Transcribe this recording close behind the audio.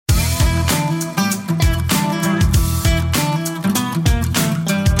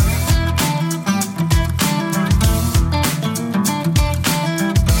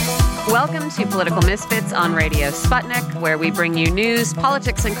Political Misfits on Radio Sputnik, where we bring you news,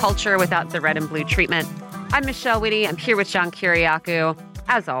 politics, and culture without the red and blue treatment. I'm Michelle Whitty. I'm here with John Kiriakou.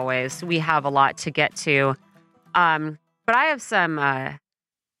 As always, we have a lot to get to. But I have some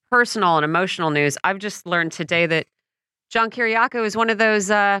personal and emotional news. I've just learned today that John Kiriakou is one of those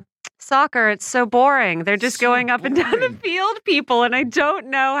soccer, it's so boring. They're just going up and down the field, people, and I don't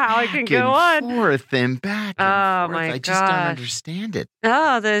know how it can go on. Forth and back and forth. My I just don't understand it.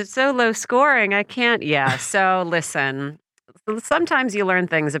 Oh, they're so low scoring. I can't. Yeah. So listen, sometimes you learn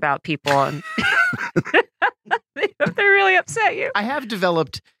things about people and they really upset you. I have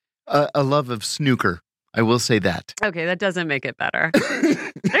developed a love of snooker. I will say that. Okay, that doesn't make it better. I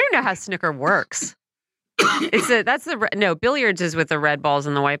don't know how snooker works. Billiards is with the red balls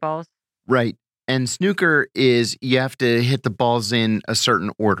and the white balls. Right. And snooker is you have to hit the balls in a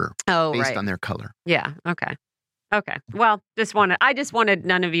certain order based on their color. Yeah. Okay. Well, I just wanted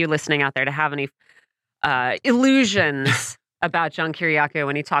none of you listening out there to have any illusions about John Kiriakou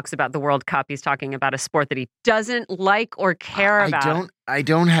when he talks about the World Cup. He's talking about a sport that he doesn't like or care about. I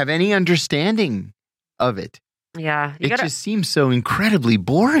don't have any understanding of it. Yeah. It just seems so incredibly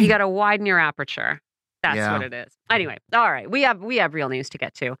boring. You got to widen your aperture. That's what it is. Anyway, all right. We have real news to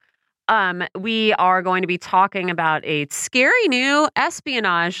get to. We are going to be talking about a scary new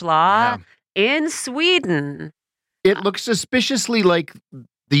espionage law in Sweden. It looks suspiciously like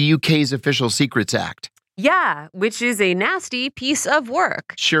the UK's Official Secrets Act. Yeah, which is a nasty piece of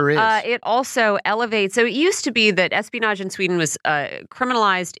work. Sure is. It also elevates. So it used to be that espionage in Sweden was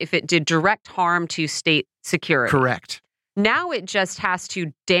criminalized if it did direct harm to state security. Correct. Now it just has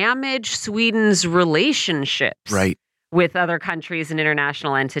to damage Sweden's relationships with other countries and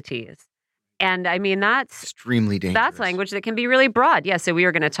international entities. And I mean, that's extremely dangerous. That's language that can be really broad. Yeah, so we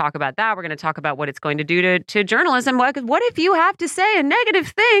are going to talk about that. We're going to talk about what it's going to do to journalism. What if you have to say a negative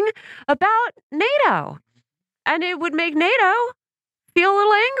thing about NATO? And it would make NATO feel a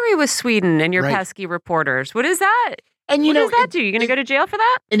little angry with Sweden and your pesky reporters. What is that? And what does that do? You going to go to jail for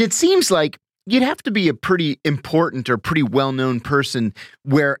that? And it seems like you'd have to be a pretty important or pretty well-known person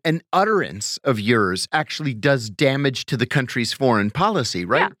where an utterance of yours actually does damage to the country's foreign policy,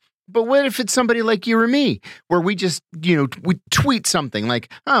 right? Yeah. But what if it's somebody like you or me, where we just, we tweet something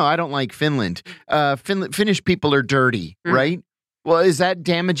like, oh, I don't like Finland. Finnish people are dirty, right? Well, is that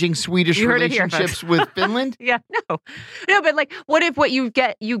damaging Swedish relationships with Finland? Yeah, no, but like, what if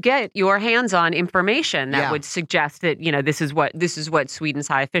you get your hands on information that would suggest that this is what Sweden's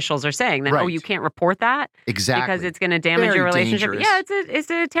high officials are saying? That you can't report that because it's going to damage your relationship. Dangerous. Yeah, it's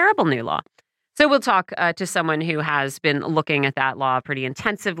a terrible new law. So we'll talk to someone who has been looking at that law pretty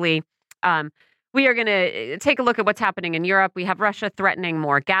intensively. We are going to take a look at what's happening in Europe. We have Russia threatening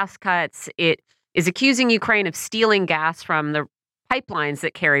more gas cuts. It is accusing Ukraine of stealing gas from the pipelines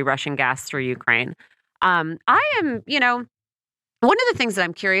that carry Russian gas through Ukraine. I am, one of the things that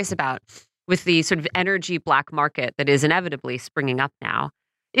I'm curious about with the sort of energy black market that is inevitably springing up now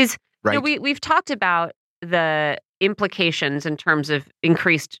is we've talked about the implications in terms of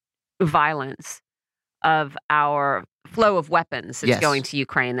increased violence of our flow of weapons that's going to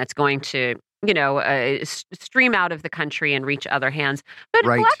Ukraine, that's going to, stream out of the country and reach other hands. But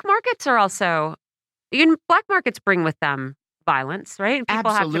black markets are also, black markets bring with them violence, right?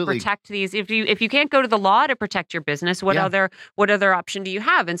 People have to protect these. If you can't go to the law to protect your business, what other option do you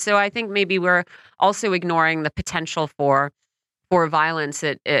have? And so I think maybe we're also ignoring the potential for violence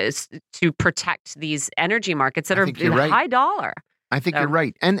that is to protect these energy markets that are high dollar. I think you're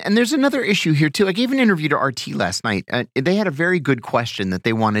right. And there's another issue here, too. I gave an interview to RT last night. They had a very good question that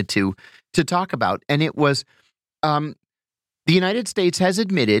they wanted to talk about. And it was the United States has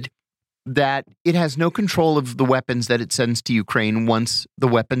admitted that it has no control of the weapons that it sends to Ukraine once the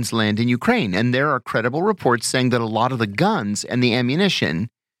weapons land in Ukraine. And there are credible reports saying that a lot of the guns and the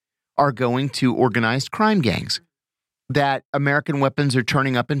ammunition are going to organized crime gangs, that American weapons are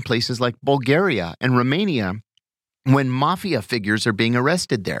turning up in places like Bulgaria and Romania when mafia figures are being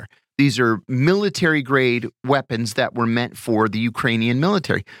arrested there. These are military-grade weapons that were meant for the Ukrainian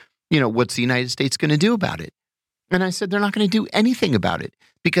military. What's the United States going to do about it? And I said they're not going to do anything about it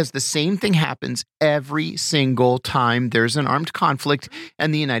because the same thing happens every single time there's an armed conflict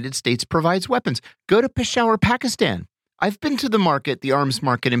and the United States provides weapons. Go to Peshawar, Pakistan. I've been to the arms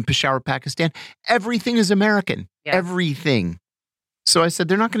market in Peshawar, Pakistan. Everything is American. Yes. Everything. So I said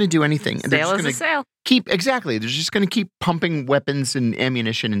they're not going to do anything. Sale is a sale. They're just going to keep pumping weapons and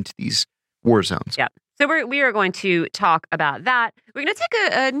ammunition into these war zones. Yeah. So we are going to talk about that. We're going to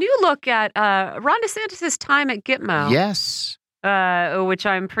take a new look at Ron DeSantis' time at Gitmo. Yes. Which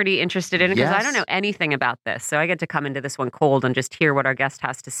I'm pretty interested in because I don't know anything about this. So I get to come into this one cold and just hear what our guest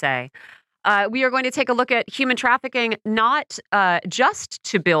has to say. We are going to take a look at human trafficking, not just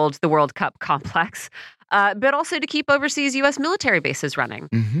to build the World Cup complex, but also to keep overseas U.S. military bases running.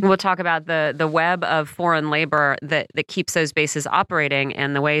 Mm-hmm. We'll talk about the web of foreign labor that keeps those bases operating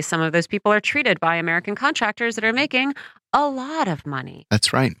and the way some of those people are treated by American contractors that are making a lot of money.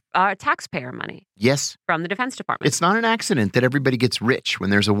 That's right. Taxpayer money. Yes. From the Defense Department. It's not an accident that everybody gets rich when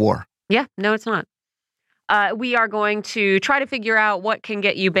there's a war. Yeah, no, it's not. We are going to try to figure out what can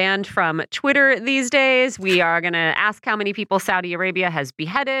get you banned from Twitter these days. We are going to ask how many people Saudi Arabia has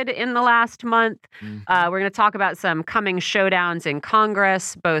beheaded in the last month. Mm-hmm. We're going to talk about some coming showdowns in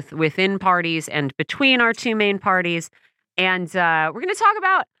Congress, both within parties and between our two main parties. And we're going to talk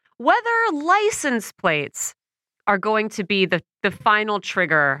about whether license plates are going to be the final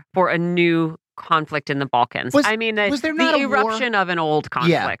trigger for a new conflict in the Balkans. Was there not the eruption of an old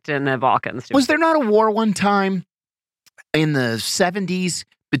conflict in the Balkans. Was there not a war one time in the 70s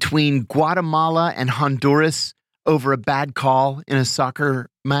between Guatemala and Honduras over a bad call in a soccer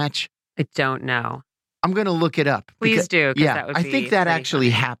match? I don't know. I'm going to look it up. Please do. Yeah, I think that actually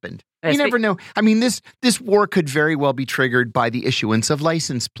happened. You never know. I mean, this war could very well be triggered by the issuance of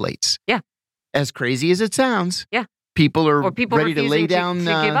license plates. Yeah. As crazy as it sounds. Yeah. People are ready to lay down to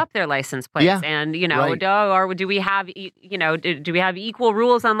give up their license plates, and or do we have do we have equal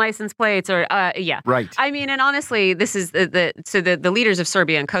rules on license plates? Or right. I mean, and honestly, this is the leaders of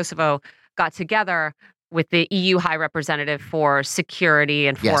Serbia and Kosovo got together with the EU High Representative for Security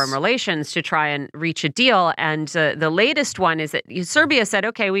and Foreign Relations to try and reach a deal. And the latest one is that Serbia said,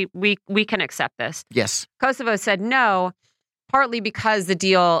 "Okay, we can accept this." Yes. Kosovo said no. Partly because the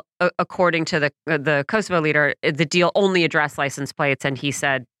deal, according to the Kosovo leader, the deal only addressed license plates, and he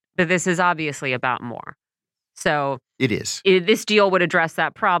said that this is obviously about more. So it is. This deal would address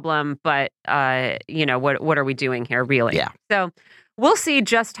that problem, but what are we doing here, really? Yeah. So we'll see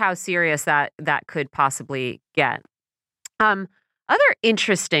just how serious that could possibly get. Other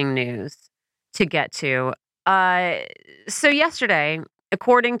interesting news to get to. So yesterday,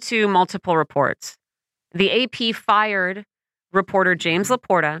 according to multiple reports, the AP fired reporter James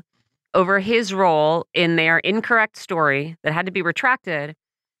Laporta over his role in their incorrect story that had to be retracted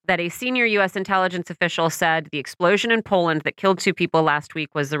that a senior U.S. intelligence official said the explosion in Poland that killed 2 people last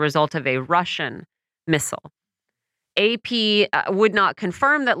week was the result of a Russian missile. AP would not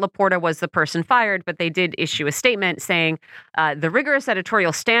confirm that Laporta was the person fired, but they did issue a statement saying the rigorous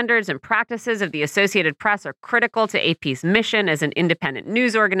editorial standards and practices of the Associated Press are critical to AP's mission as an independent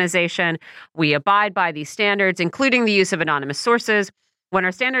news organization. We abide by these standards, including the use of anonymous sources. When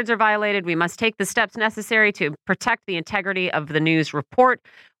our standards are violated, we must take the steps necessary to protect the integrity of the news report.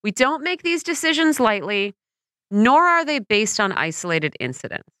 We don't make these decisions lightly, nor are they based on isolated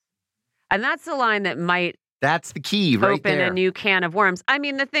incidents. And that's the line that might That's the key right there. Open a new can of worms. I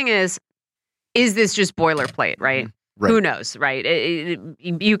mean, the thing is this just boilerplate, right? Right. Who knows, right?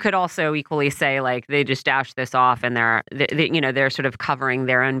 You could also equally say, like, they just dashed this off and they're sort of covering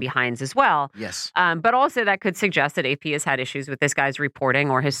their own behinds as well. Yes. But also that could suggest that AP has had issues with this guy's reporting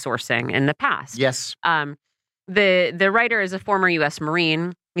or his sourcing in the past. Yes. The writer is a former U.S.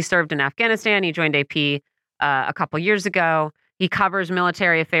 Marine. He served in Afghanistan. He joined AP a couple years ago. He covers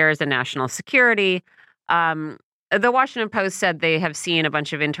military affairs and national security. The Washington Post said they have seen a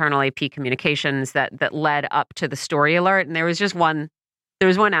bunch of internal AP communications that led up to the story alert. And there was one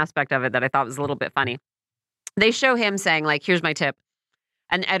aspect of it that I thought was a little bit funny. They show him saying, like, here's my tip.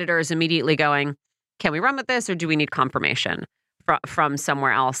 And the editor is immediately going, can we run with this or do we need confirmation from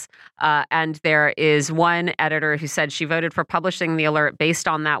somewhere else? And there is one editor who said she voted for publishing the alert based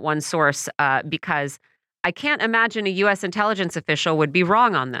on that one source because I can't imagine a U.S. intelligence official would be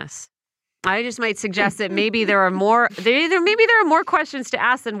wrong on this. I just might suggest that maybe there are more questions to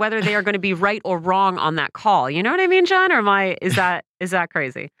ask than whether they are going to be right or wrong on that call. You know what I mean, John? Or is that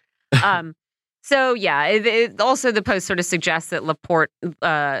crazy? So yeah, also the Post sort of suggests that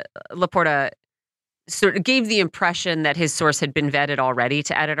Laporta sort of gave the impression that his source had been vetted already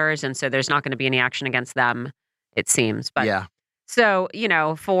to editors, and so there's not going to be any action against them, it seems. But yeah. So,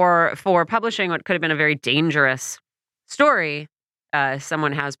 for publishing what could have been a very dangerous story,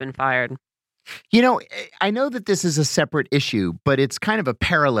 someone has been fired. I know that this is a separate issue, but it's kind of a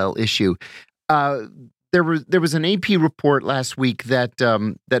parallel issue. There was an AP report last week that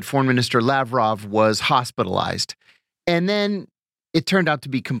Foreign Minister Lavrov was hospitalized, and then it turned out to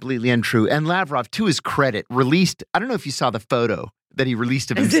be completely untrue. And Lavrov, to his credit, released. I don't know if you saw the photo that he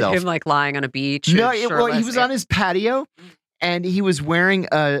released of himself. Is it him like lying on a beach? No, he was on his patio, and he was wearing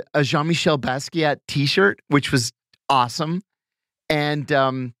a Jean-Michel Basquiat T-shirt, which was awesome. And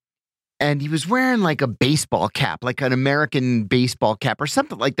And he was wearing like a baseball cap, like an American baseball cap or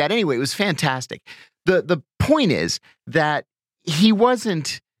something like that. Anyway, it was fantastic. The point is that he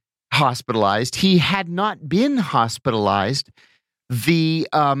wasn't hospitalized. He had not been hospitalized. The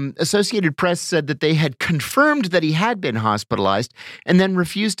Associated Press said that they had confirmed that he had been hospitalized and then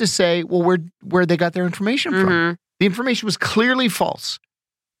refused to say, well, where they got their information from. The information was clearly false.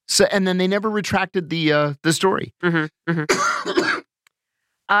 So, and then they never retracted the story.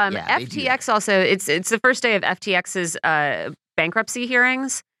 FTX also, it's the first day of FTX's bankruptcy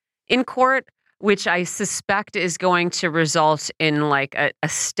hearings in court, which I suspect is going to result in like a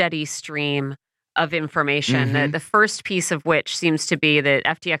steady stream of information. The first piece of which seems to be that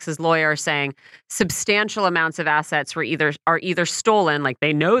FTX's lawyer is saying substantial amounts of assets are either stolen, like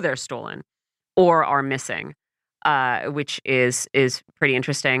they know they're stolen, or are missing. Which is pretty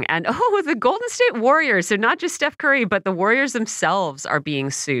interesting. And the Golden State Warriors, so not just Steph Curry, but the Warriors themselves are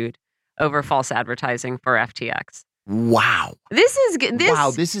being sued over false advertising for FTX. Wow. This is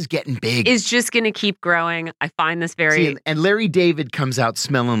getting big. Is just going to keep growing. I find this very... and Larry David comes out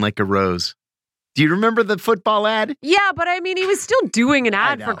smelling like a rose. Do you remember the football ad? Yeah, but I mean, he was still doing an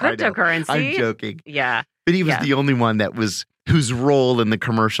ad for cryptocurrency. I'm joking. Yeah. But he was the only one whose role in the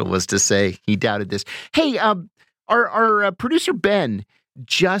commercial was to say he doubted this. Hey, our producer Ben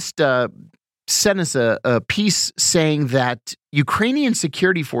just sent us a piece saying that Ukrainian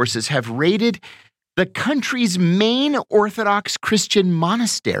security forces have raided the country's main Orthodox Christian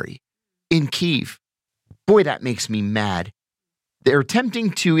monastery in Kyiv. Boy, that makes me mad. They're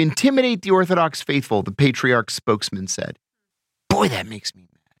attempting to intimidate the Orthodox faithful, the patriarch's spokesman said. Boy, that makes me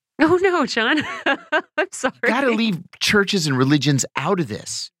mad. Oh, no, John. I'm sorry. Got to leave churches and religions out of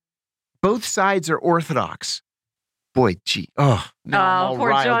this. Both sides are Orthodox. Boy, gee. Oh, no, I'm all poor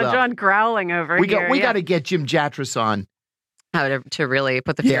riled up. John growling over here. We got to get Jim Jatras on. How to really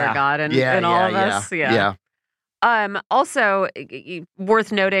put the fear of God in all of us. Yeah. Also,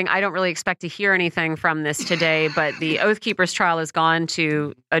 worth noting, I don't really expect to hear anything from this today, but the Oath Keepers trial has gone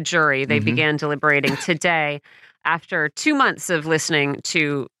to a jury. They began deliberating today after 2 months of listening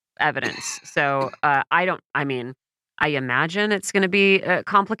to evidence. So I imagine it's going to be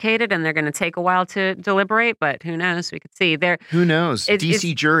complicated and they're going to take a while to deliberate, but who knows? We could see. Who knows?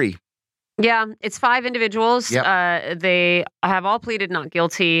 DC jury. Yeah, it's 5 individuals. Yep. They have all pleaded not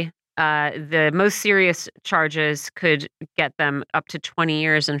guilty. The most serious charges could get them up to 20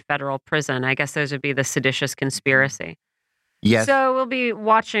 years in federal prison. I guess those would be the seditious conspiracy. Yes. So we'll be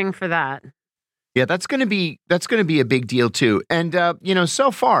watching for that. Yeah, that's going to be a big deal too. And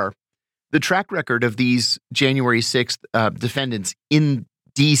so far, the track record of these January 6th defendants in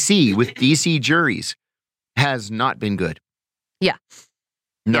D.C. with D.C. juries has not been good. Yeah.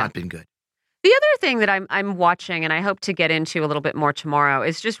 Not been good. The other thing that I'm watching, and I hope to get into a little bit more tomorrow,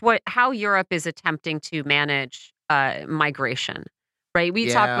 is just how Europe is attempting to manage migration. Right? We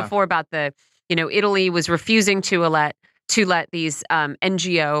talked before about Italy was refusing to let these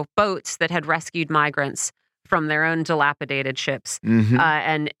NGO boats that had rescued migrants from their own dilapidated ships,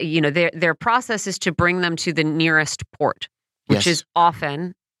 and their process is to bring them to the nearest port, which is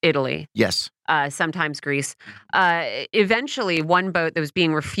often Italy. Yes. Sometimes Greece. Eventually, one boat that was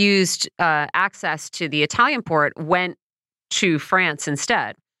being refused access to the Italian port went to France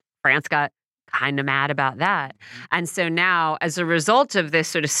instead. France got kind of mad about that. And so now, as a result of this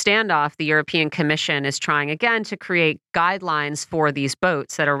sort of standoff, the European Commission is trying again to create guidelines for these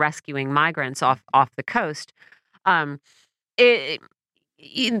boats that are rescuing migrants off the coast.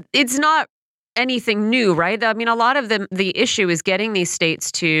 It's not anything new, right? I mean, a lot of the issue is getting these states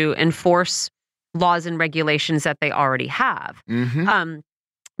to enforce laws and regulations that they already have.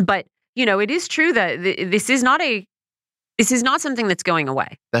 But it is true that this is not something that's going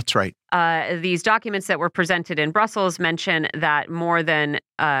away. That's right. These documents that were presented in Brussels mention that more than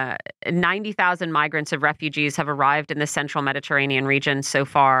 90,000 migrants and refugees have arrived in the central Mediterranean region so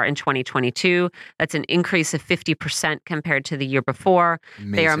far in 2022. That's an increase of 50% compared to the year before.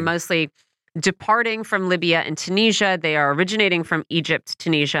 Amazing. They are mostly departing from Libya and Tunisia. They are originating from Egypt,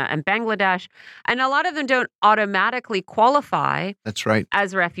 Tunisia, and Bangladesh. And a lot of them don't automatically qualify. That's right.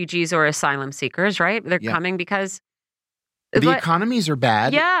 As refugees or asylum seekers, right? They're coming because the economies are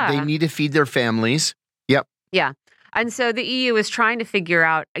bad. Yeah. They need to feed their families. Yep. Yeah. And so the EU is trying to figure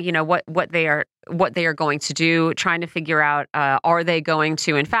out, what they are going to do, trying to figure out, are they going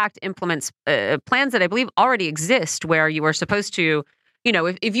to, in fact, implement plans that I believe already exist where you are supposed to,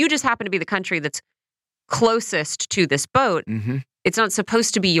 if you just happen to be the country that's closest to this boat, it's not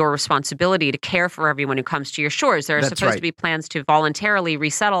supposed to be your responsibility to care for everyone who comes to your shores. There are supposed to be plans to voluntarily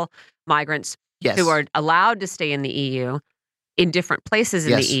resettle migrants who are allowed to stay in the EU. in different places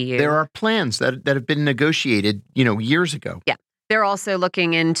in the EU. There are plans that have been negotiated, years ago. Yeah. They're also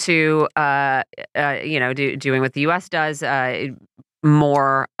looking into, doing what the U.S. does,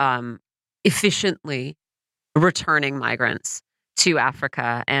 more efficiently returning migrants to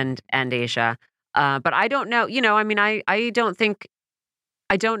Africa and Asia. But I don't know,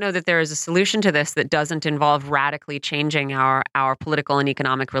 I don't know that there is a solution to this that doesn't involve radically changing our political and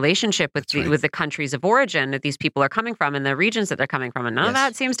economic relationship with the countries of origin that these people are coming from and the regions that they're coming from. And none of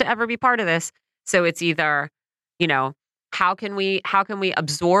that seems to ever be part of this. So it's either, how can we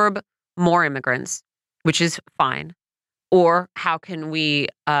absorb more immigrants, which is fine, or how can we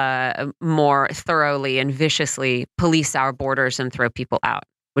more thoroughly and viciously police our borders and throw people out,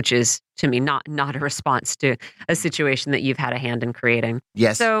 which is, to me, not a response to a situation that you've had a hand in creating.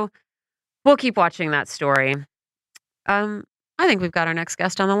 Yes. So we'll keep watching that story. I think we've got our next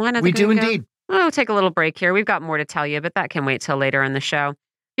guest on the line. We do indeed. We'll take a little break here. We've got more to tell you, but that can wait till later in the show.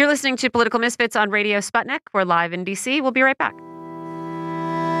 You're listening to Political Misfits on Radio Sputnik. We're live in D.C. We'll be right back.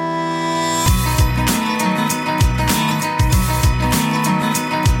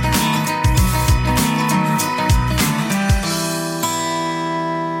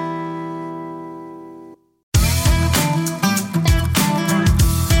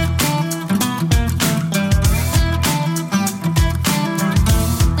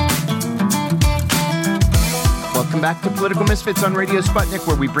 Welcome back to Political Misfits on Radio Sputnik,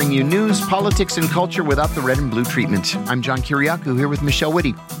 where we bring you news, politics, and culture without the red and blue treatment. I'm John Kiriakou here with Michelle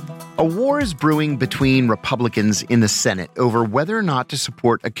Witte. A war is brewing between Republicans in the Senate over whether or not to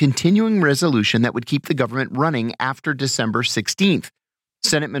support a continuing resolution that would keep the government running after December 16th.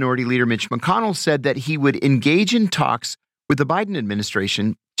 Senate Minority Leader Mitch McConnell said that he would engage in talks with the Biden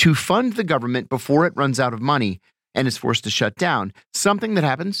administration to fund the government before it runs out of money and is forced to shut down, something that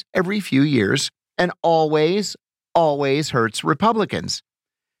happens every few years and always hurts Republicans.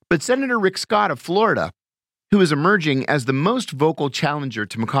 But Senator Rick Scott of Florida, who is emerging as the most vocal challenger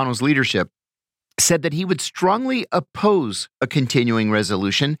to McConnell's leadership, said that he would strongly oppose a continuing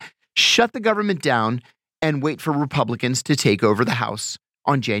resolution, shut the government down, and wait for Republicans to take over the House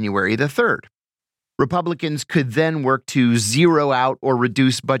on January the 3rd. Republicans could then work to zero out or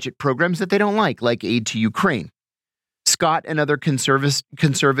reduce budget programs that they don't like aid to Ukraine. Scott and other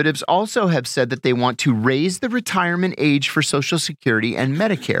conservatives also have said that they want to raise the retirement age for Social Security and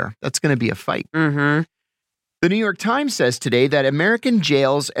Medicare. That's going to be a fight. Mm-hmm. The New York Times says today that American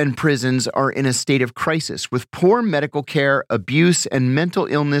jails and prisons are in a state of crisis, with poor medical care, abuse, and mental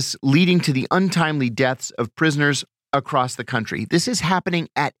illness leading to the untimely deaths of prisoners across the country. This is happening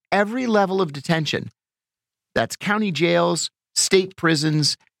at every level of detention. That's county jails, state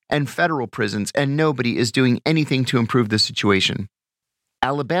prisons, and federal prisons, and nobody is doing anything to improve the situation.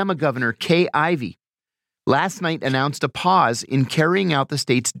 Alabama Governor Kay Ivey last night announced a pause in carrying out the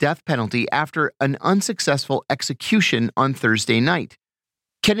state's death penalty after an unsuccessful execution on Thursday night.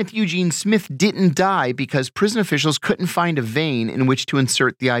 Kenneth Eugene Smith didn't die because prison officials couldn't find a vein in which to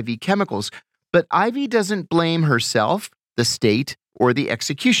insert the IV chemicals, but Ivey doesn't blame herself, the state, or the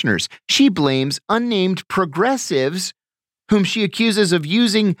executioners. She blames unnamed progressives whom she accuses of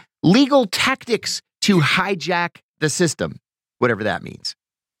using legal tactics to hijack the system, whatever that means.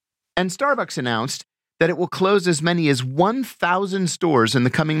 And Starbucks announced that it will close as many as 1,000 stores in the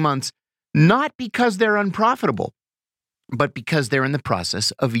coming months, not because they're unprofitable, but because they're in the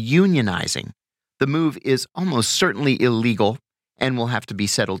process of unionizing. The move is almost certainly illegal and will have to be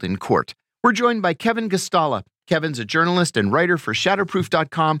settled in court. We're joined by Kevin Gastala. Kevin's a journalist and writer for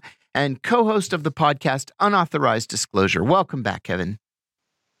Shadowproof.com and co-host of the podcast Unauthorized Disclosure. Welcome back, Kevin.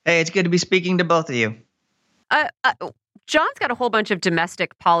 Hey, it's good to be speaking to both of you. John's got a whole bunch of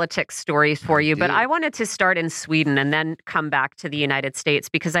domestic politics stories for you, but I wanted to start in Sweden and then come back to the United States,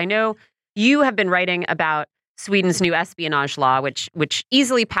 because I know you have been writing about Sweden's new espionage law, which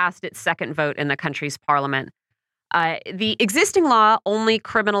easily passed its second vote in the country's parliament. The existing law only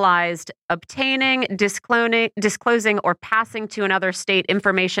criminalized obtaining, disclosing, or passing to another state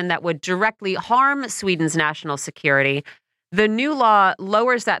information that would directly harm Sweden's national security. The new law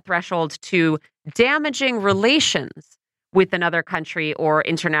lowers that threshold to damaging relations with another country or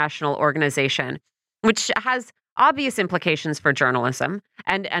international organization, which has obvious implications for journalism.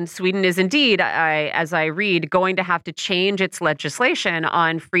 And Sweden is indeed, as I read, going to have to change its legislation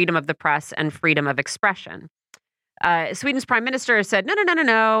on freedom of the press and freedom of expression. Sweden's prime minister said,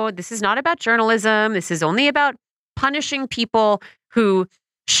 no, this is not about journalism. This is only about punishing people who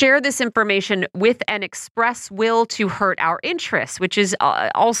share this information with an express will to hurt our interests, which is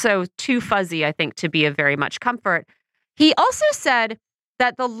also too fuzzy, I think, to be of very much comfort. He also said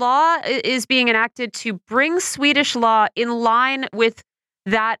that the law is being enacted to bring Swedish law in line with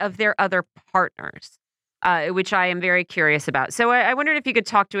that of their other partners, which I am very curious about. So I wondered if you could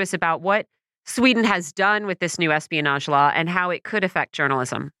talk to us about what Sweden has done with this new espionage law and how it could affect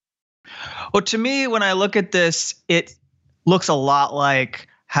journalism. Well, to me, when I look at this, it looks a lot like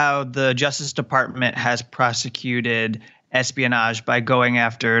how the Justice Department has prosecuted espionage by going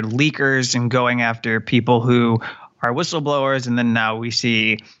after leakers and going after people who are whistleblowers. And then now we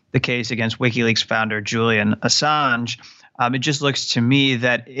see the case against WikiLeaks founder Julian Assange. It just looks to me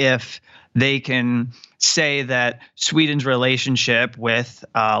that if they can say that Sweden's relationship with,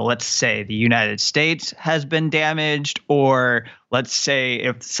 let's say, the United States has been damaged, or let's say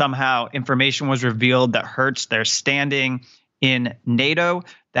if somehow information was revealed that hurts their standing in NATO,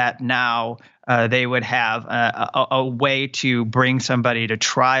 that now they would have a way to bring somebody to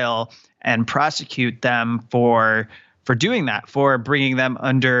trial and prosecute them for doing that, for bringing them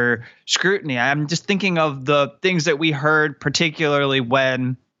under scrutiny. I'm just thinking of the things that we heard, particularly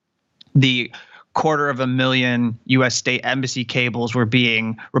when the 250,000 U.S. state embassy cables were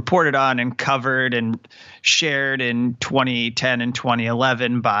being reported on and covered and shared in 2010 and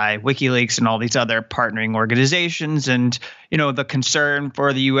 2011 by WikiLeaks and all these other partnering organizations. And, you know, the concern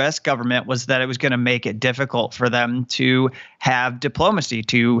for the U.S. government was that it was going to make it difficult for them to have diplomacy,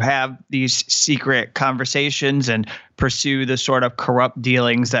 to have these secret conversations and pursue the sort of corrupt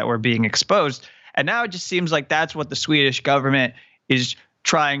dealings that were being exposed. And now it just seems like that's what the Swedish government is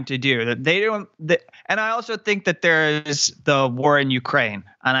trying to do. That they don't. And I also think that there is the war in Ukraine,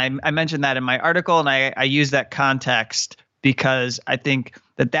 and I mentioned that in my article, and I use that context because I think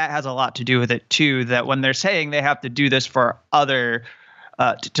that has a lot to do with it too. That when they're saying they have to do this for other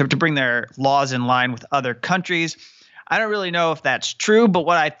to bring their laws in line with other countries, I don't really know if that's true. But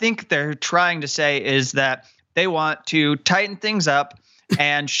what I think they're trying to say is that they want to tighten things up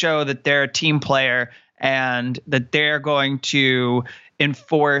and show that they're a team player and that they're going to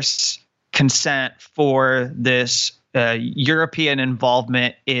enforce consent for this European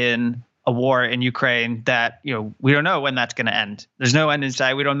involvement in a war in Ukraine that, you know, we don't know when that's going to end. There's no end in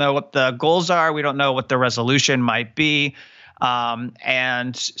sight. We don't know what the goals are. We don't know what the resolution might be.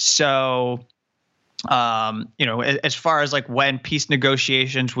 And so, you know, as far as like when peace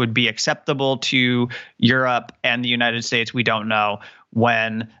negotiations would be acceptable to Europe and the United States, we don't know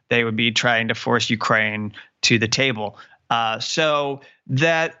when they would be trying to force Ukraine to the table. So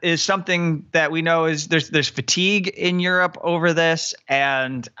that is something that we know is there's fatigue in Europe over this.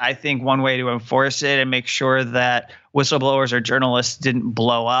 And I think one way to enforce it and make sure that whistleblowers or journalists didn't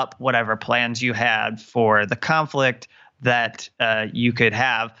blow up whatever plans you had for the conflict, that you could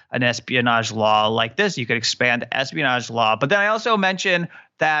have an espionage law like this. You could expand the espionage law. But then I also mentioned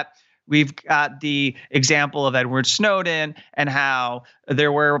that we've got the example of Edward Snowden and how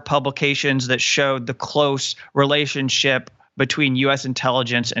there were publications that showed the close relationship between U.S.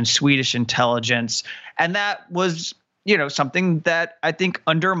 intelligence and Swedish intelligence. And that was, you know, something that I think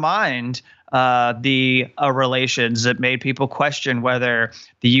undermined the relations, that made people question whether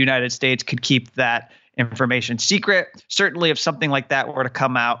the United States could keep that information secret. Certainly if something like that were to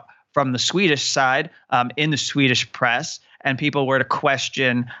come out from the Swedish side in the Swedish press, and people were to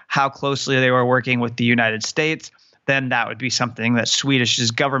question how closely they were working with the United States, then that would be something that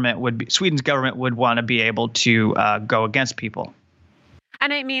Sweden's government would want to be able to go against people.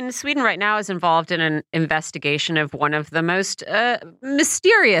 And I mean, Sweden right now is involved in an investigation of one of the most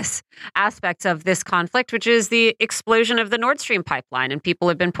mysterious aspects of this conflict, which is the explosion of the Nord Stream pipeline. And people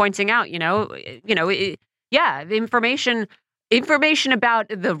have been pointing out, the information about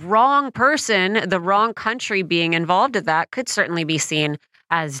the wrong person, the wrong country being involved in that could certainly be seen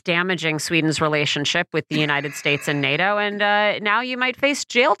as damaging Sweden's relationship with the United States and NATO. And now you might face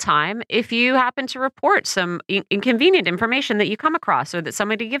jail time if you happen to report some inconvenient information that you come across or that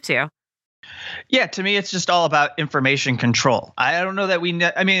somebody gives you. Yeah, to me, it's just all about information control. I don't know that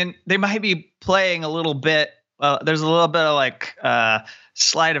they might be playing a little bit. There's a little bit of like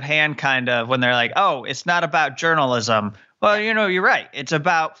sleight of hand kind of when they're like, oh, it's not about journalism. Well, you know, you're right. It's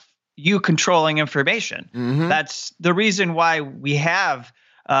about you controlling information. Mm-hmm. That's the reason why we have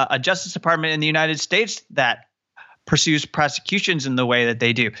a Justice Department in the United States that pursues prosecutions in the way that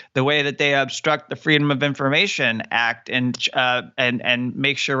they do, the way that they obstruct the Freedom of Information Act and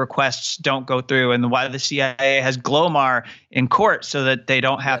make sure requests don't go through, and why the CIA has GLOMAR in court so that they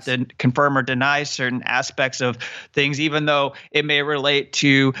don't have to confirm or deny certain aspects of things, even though it may relate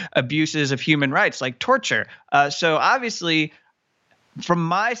to abuses of human rights like torture. So obviously, from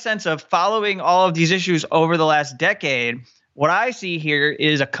my sense of following all of these issues over the last decade, what I see here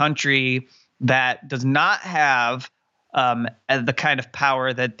is a country that does not have the kind of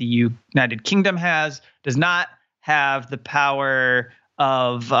power that the United Kingdom has, does not have the power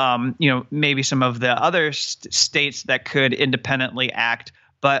of, maybe some of the other states that could independently act.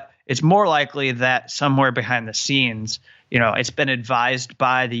 But it's more likely that somewhere behind the scenes, it's been advised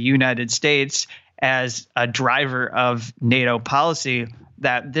by the United States as a driver of NATO policy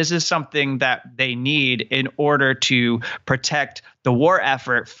that this is something that they need in order to protect the war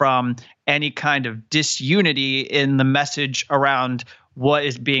effort from any kind of disunity in the message around what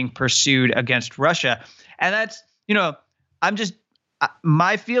is being pursued against Russia. And that's,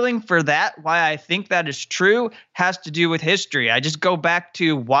 my feeling for that, why I think that is true, has to do with history. I just go back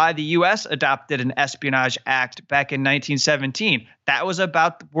to why the U.S. adopted an Espionage Act back in 1917. That was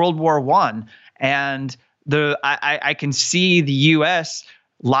about World War I. And I can see the U.S.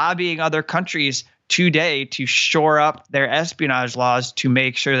 lobbying other countries today to shore up their espionage laws to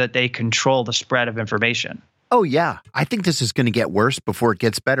make sure that they control the spread of information. Oh, yeah. I think this is going to get worse before it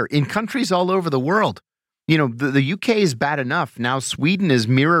gets better in countries all over the world. The UK is bad enough. Now Sweden is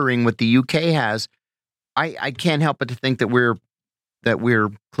mirroring what the UK has. I can't help but to think that we're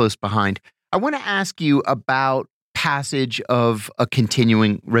close behind. I want to ask you about passage of a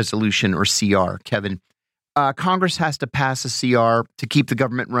continuing resolution, or CR, Kevin. Congress has to pass a CR to keep the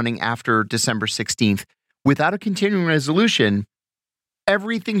government running after December 16th. Without a continuing resolution,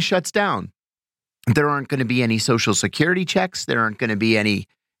 everything shuts down. There aren't going to be any Social Security checks. There aren't going to be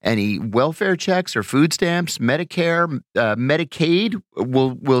any welfare checks or food stamps. Medicare, Medicaid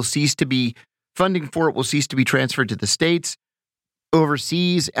will cease to be, funding for it will cease to be transferred to the states.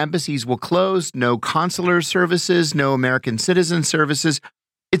 Overseas, embassies will close. No consular services, no American citizen services.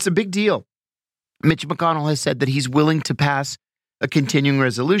 It's a big deal. Mitch McConnell has said that he's willing to pass a continuing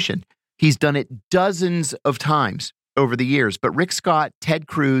resolution. He's done it dozens of times over the years. But Rick Scott, Ted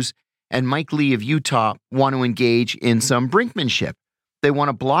Cruz, and Mike Lee of Utah want to engage in some brinkmanship. They want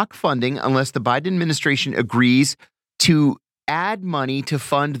to block funding unless the Biden administration agrees to add money to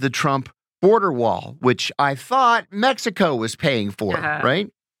fund the Trump border wall, which I thought Mexico was paying for, right?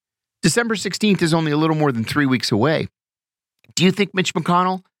 December 16th is only a little more than 3 weeks away. Do you think Mitch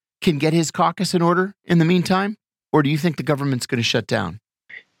McConnell can get his caucus in order in the meantime? Or do you think the government's going to shut down?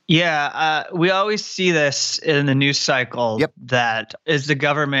 Yeah, we always see this in the news cycle. Yep. That is the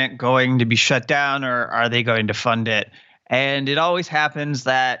government going to be shut down, or are they going to fund it? And it always happens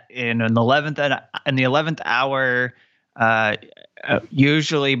that in the 11th hour,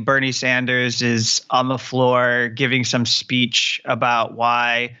 usually Bernie Sanders is on the floor giving some speech about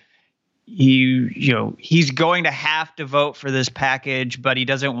why he's going to have to vote for this package, but he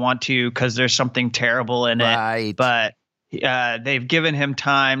doesn't want to because there's something terrible in it. But they've given him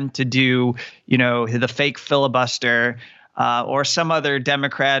time to do, the fake filibuster. Or some other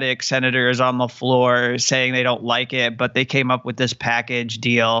Democratic senators on the floor saying they don't like it, but they came up with this package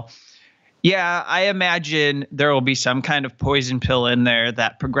deal. Yeah, I imagine there will be some kind of poison pill in there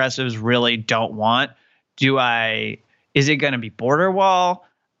that progressives really don't want. Is it going to be border wall?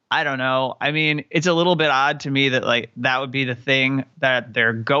 I don't know. I mean, it's a little bit odd to me that that would be the thing that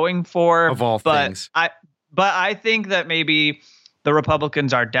they're going for. Of all things. But I think that maybe the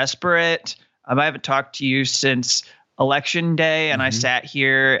Republicans are desperate. I haven't talked to you since Election Day, and I sat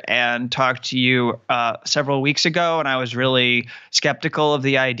here and talked to you several weeks ago, and I was really skeptical of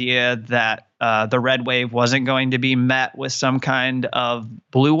the idea that the red wave wasn't going to be met with some kind of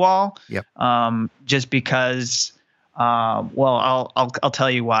blue wall. Yep. Just because, I'll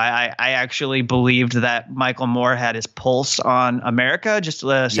tell you why. I actually believed that Michael Moore had his pulse on America, just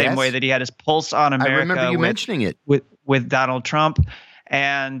the same way that he had his pulse on America. I remember you mentioning it with Donald Trump,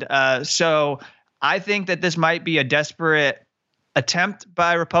 and so I think that this might be a desperate attempt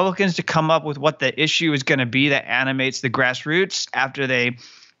by Republicans to come up with what the issue is going to be that animates the grassroots after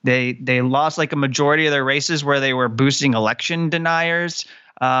they lost like a majority of their races where they were boosting election deniers,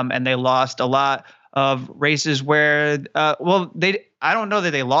 and they lost a lot of races where I don't know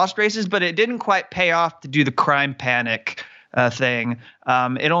that they lost races, but it didn't quite pay off to do the crime panic thing.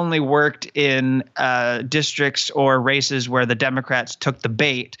 It only worked in districts or races where the Democrats took the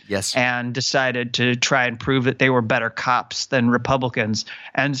bait and decided to try and prove that they were better cops than Republicans.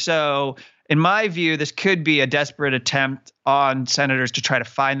 And so, in my view, this could be a desperate attempt on senators to try to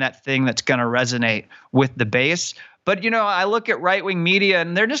find that thing that's going to resonate with the base. But, I look at right-wing media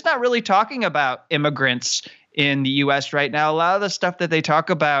and they're just not really talking about immigrants in the U.S. right now. A lot of the stuff that they talk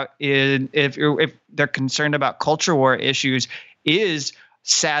about if they're concerned about culture war issues is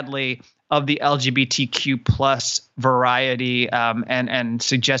sadly, of the LGBTQ plus variety, and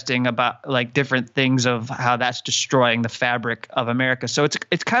suggesting about like different things of how that's destroying the fabric of America. So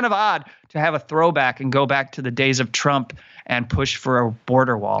it's kind of odd to have a throwback and go back to the days of Trump and push for a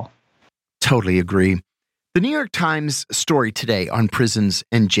border wall. Totally agree. The New York Times story today on prisons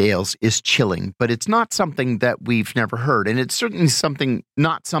and jails is chilling, but it's not something that we've never heard. And it's certainly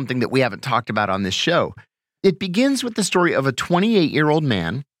not something that we haven't talked about on this show. It begins with the story of a 28-year-old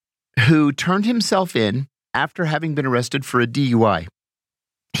man who turned himself in after having been arrested for a DUI.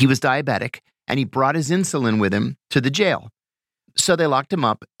 He was diabetic, and he brought his insulin with him to the jail. So they locked him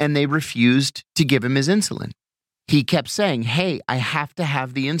up, and they refused to give him his insulin. He kept saying, hey, I have to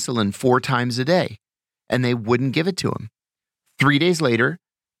have the insulin 4 times a day. And they wouldn't give it to him. 3 days later,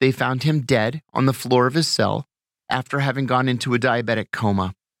 they found him dead on the floor of his cell after having gone into a diabetic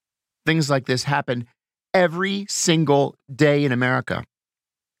coma. Things like this happen every single day in America.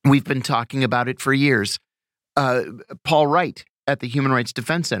 We've been talking about it for years. Paul Wright at the Human Rights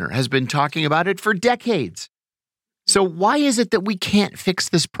Defense Center has been talking about it for decades. So why is it that we can't fix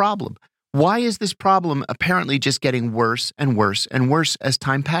this problem? Why is this problem apparently just getting worse and worse and worse as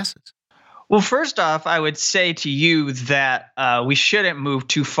time passes? Well, first off, I would say to you that we shouldn't move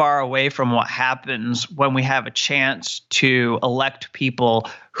too far away from what happens when we have a chance to elect people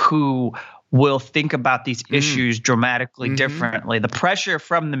who will think about these issues dramatically differently. The pressure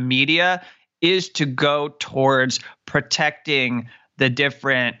from the media is to go towards protecting the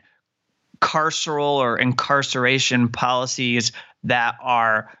different carceral or incarceration policies that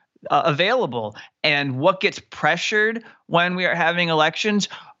are available. And what gets pressured when we are having elections?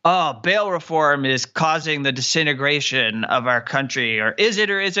 Oh, bail reform is causing the disintegration of our country. Or is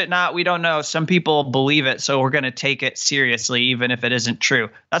it not? We don't know. Some people believe it, so we're going to take it seriously, even if it isn't true.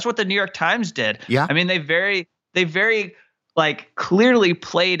 That's what the New York Times did. Yeah. I mean, they very like clearly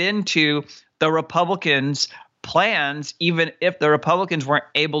played into the Republicans' plans, even if the Republicans weren't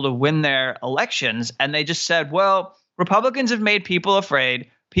able to win their elections. And they just said, well, Republicans have made people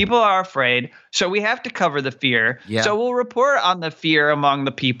afraid. People are afraid, so we have to cover the fear. Yeah. So we'll report on the fear among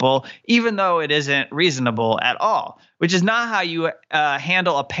the people, even though it isn't reasonable at all, which is not how you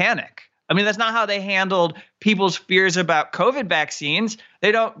handle a panic. I mean, that's not how they handled people's fears about COVID vaccines.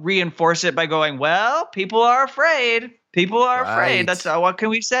 They don't reinforce it by going, well, people are afraid. People are afraid. That's what can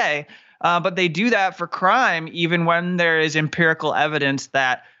we say? But they do that for crime, even when there is empirical evidence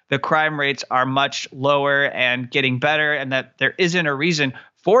that the crime rates are much lower and getting better, and that there isn't a reason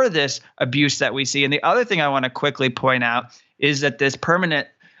for this abuse that we see. And the other thing I want to quickly point out is that this permanent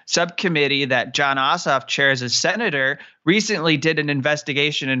subcommittee that John Ossoff chairs as senator recently did an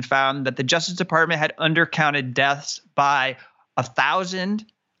investigation and found that the Justice Department had undercounted deaths by 1,000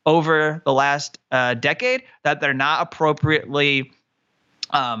 over the last decade, that they're not appropriately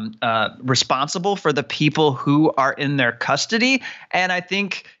responsible for the people who are in their custody. And I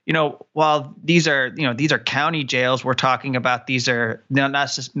think, while these are county jails we're talking about, these are not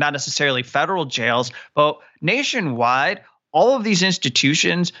necessarily federal jails, but nationwide, all of these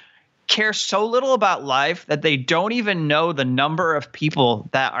institutions care so little about life that they don't even know the number of people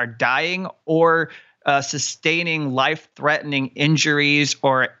that are dying or sustaining life-threatening injuries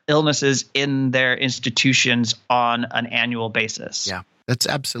or illnesses in their institutions on an annual basis. Yeah. That's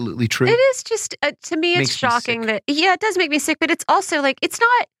absolutely true. It is just, to me, it's shocking that, it does make me sick, but it's also like, it's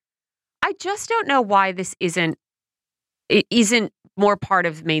not, I just don't know why this isn't more part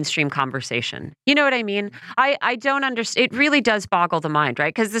of mainstream conversation. You know what I mean? I don't understand. It really does boggle the mind,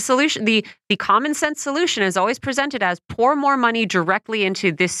 right? Because the solution, the common sense solution is always presented as pour more money directly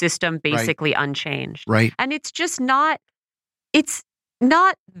into this system, basically unchanged. Right. And it's just not, it's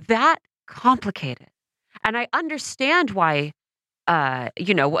not that complicated. And I understand why,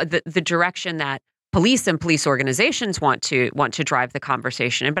 the direction that police and police organizations want to drive the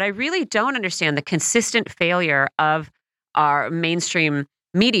conversation in. But I really don't understand the consistent failure of our mainstream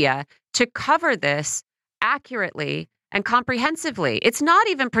media to cover this accurately and comprehensively. It's not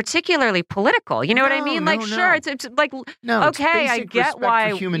even particularally political. You know what I mean? Sure, it's like, okay, I get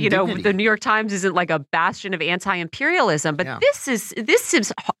why, the New York Times isn't like a bastion of anti-imperialism, but this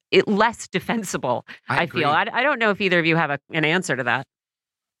is less defensible, I feel. I don't know if either of you have an answer to that.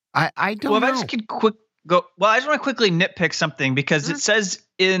 I don't know. I just want to quickly nitpick something, because it says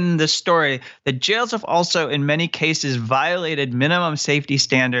in the story that jails have also, in many cases, violated minimum safety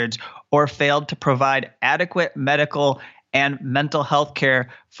standards or failed to provide adequate medical and mental health care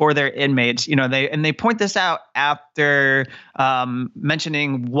for their inmates. They point this out after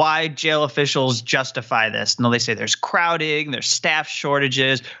mentioning why jail officials justify this. They say there's crowding, there's staff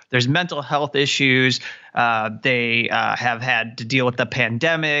shortages, there's mental health issues. They have had to deal with the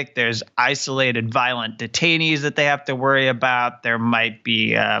pandemic. There's isolated violent detainees that they have to worry about. There might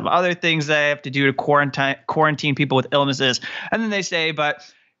be other things that they have to do to quarantine people with illnesses. And then they say, but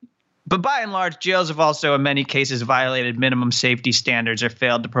by and large, jails have also in many cases violated minimum safety standards or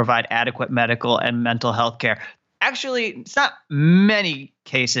failed to provide adequate medical and mental health care. Actually, it's not many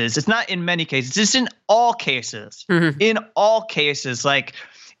cases. It's not in many cases. It's in all cases. Mm-hmm. In all cases, like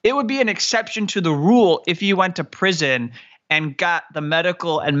it would be an exception to the rule if you went to prison and got the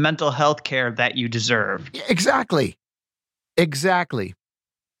medical and mental health care that you deserve. Exactly.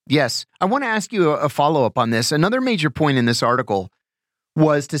 Yes. I want to ask you a follow-up on this. Another major point in this article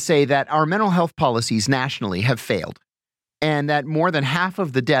was to say that our mental health policies nationally have failed, and that more than half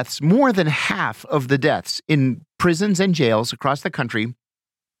of the deaths in prisons and jails across the country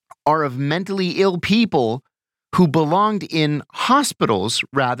are of mentally ill people who belonged in hospitals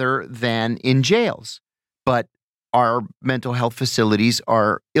rather than in jails. But our mental health facilities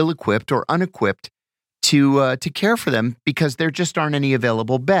are ill-equipped or unequipped to care for them because there just aren't any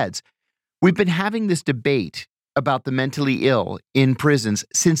available beds. We've been having this debate about the mentally ill in prisons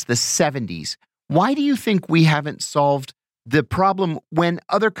since the 70s. Why do you think we haven't solved the problem when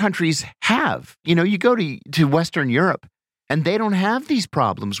other countries have? You go to Western Europe and they don't have these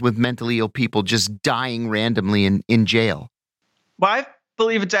problems with mentally ill people just dying randomly in jail. Well, I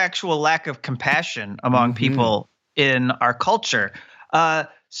believe it's actual lack of compassion among people in our culture.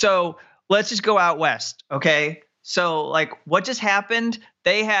 So let's just go out west, okay? So, what just happened?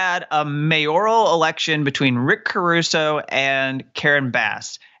 They had a mayoral election between Rick Caruso and Karen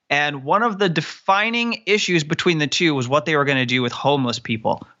Bass. And one of the defining issues between the two was what they were going to do with homeless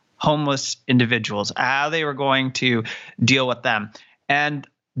people, homeless individuals, how they were going to deal with them. And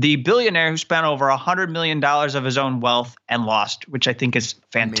the billionaire who spent over $100 million of his own wealth and lost, which I think is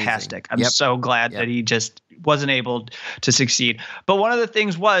fantastic. Amazing. I'm so glad that he just wasn't able to succeed. But one of the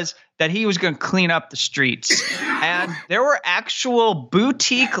things was that he was going to clean up the streets. And there were actual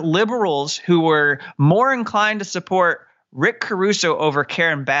boutique liberals who were more inclined to support Rick Caruso over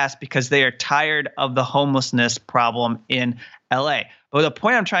Karen Bass because they are tired of the homelessness problem in LA. But the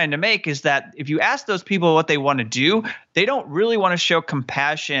point I'm trying to make is that if you ask those people what they want to do, they don't really want to show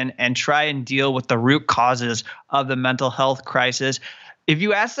compassion and try and deal with the root causes of the mental health crisis. If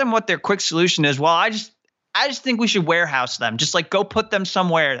you ask them what their quick solution is, well, I just think we should warehouse them. Just go put them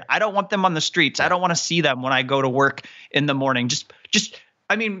somewhere. I don't want them on the streets. I don't want to see them when I go to work in the morning.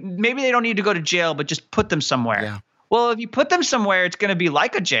 Maybe they don't need to go to jail, but just put them somewhere. Yeah. Well, if you put them somewhere, it's going to be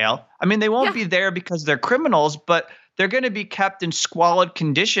like a jail. They won't be there because they're criminals, but they're going to be kept in squalid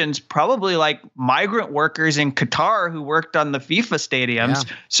conditions, probably like migrant workers in Qatar who worked on the FIFA stadiums.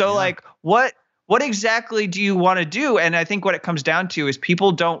 Yeah. So what exactly do you want to do? And I think what it comes down to is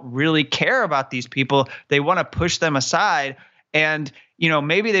people don't really care about these people. They want to push them aside. And,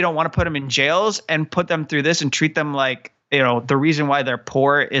 maybe they don't want to put them in jails and put them through this and treat them like, the reason why they're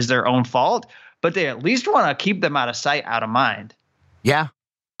poor is their own fault. But they at least want to keep them out of sight, out of mind. Yeah,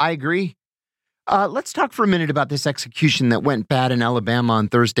 I agree. Let's talk for a minute about this execution that went bad in Alabama on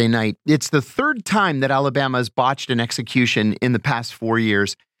Thursday night. It's the third time that Alabama has botched an execution in the past 4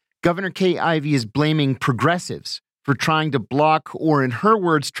 years. Governor Kay Ivey is blaming progressives for trying to block, or in her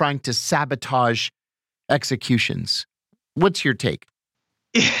words, trying to sabotage executions. What's your take?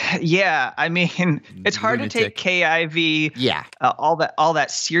 Yeah, it's hard to take Kay Ivey all that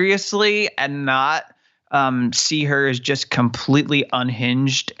seriously and not see her as just completely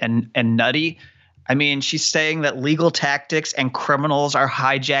unhinged and nutty. She's saying that legal tactics and criminals are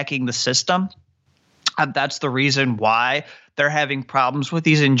hijacking the system. That's the reason why they're having problems with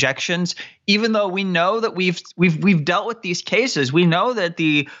these injections, even though we know that we've dealt with these cases. We know that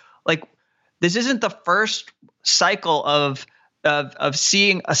this isn't the first cycle of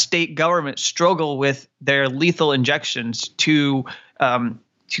seeing a state government struggle with their lethal injections to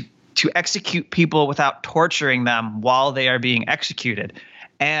execute people without torturing them while they are being executed.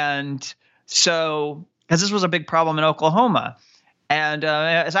 And so, because this was a big problem in Oklahoma. And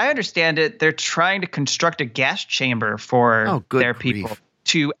as I understand it, they're trying to construct a gas chamber for their people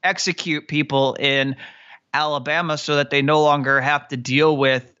to execute people in Alabama so that they no longer have to deal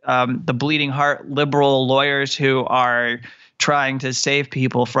with the bleeding heart liberal lawyers who are trying to save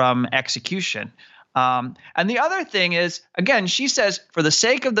people from execution. And the other thing is, again, she says, for the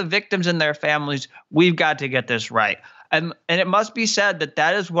sake of the victims and their families, we've got to get this right. And it must be said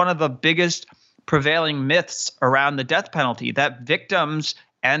that is one of the biggest prevailing myths around the death penalty, that victims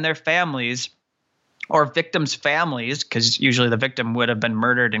and their families, or victims' families, because usually the victim would have been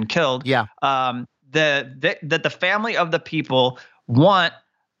murdered and killed. Yeah. That the family of the people want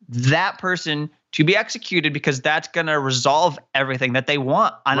that person to be executed because that's going to resolve everything, that they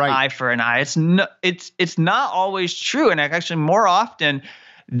want an eye for an eye. It's not always true. And actually more often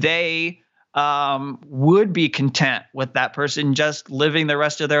they would be content with that person just living the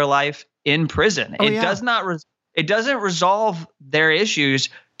rest of their life in prison. It doesn't resolve their issues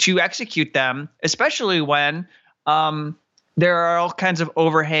to execute them, especially when there are all kinds of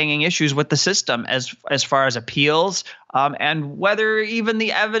overhanging issues with the system as far as appeals, and whether even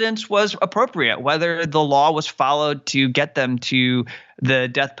the evidence was appropriate, whether the law was followed to get them to the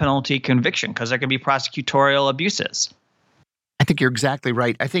death penalty conviction, because there can be prosecutorial abuses. I think you're exactly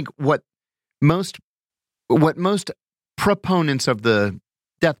right. I think what most proponents of the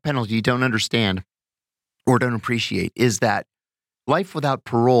death penalty don't understand or don't appreciate is that life without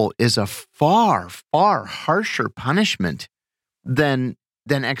parole is a far, far harsher punishment than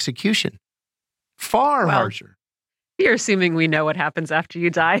execution. Far harsher. You're assuming we know what happens after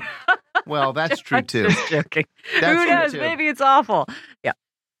you die. Well, that's true too. Just joking. Who knows? Maybe it's awful. Yeah.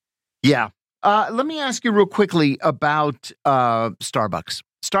 Yeah. Let me ask you real quickly about Starbucks.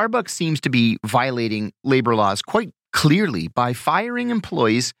 Starbucks seems to be violating labor laws quite clearly by firing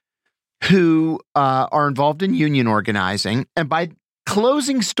employees who are involved in union organizing and by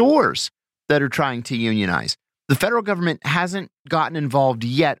closing stores that are trying to unionize. The federal government hasn't gotten involved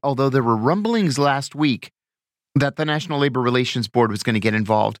yet, although there were rumblings last week that the National Labor Relations Board was going to get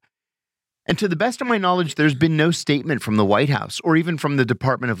involved. And to the best of my knowledge, there's been no statement from the White House or even from the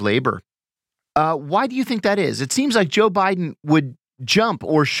Department of Labor. Why do you think that is? It seems like Joe Biden would jump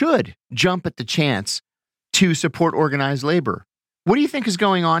or should jump at the chance to support organized labor. What do you think is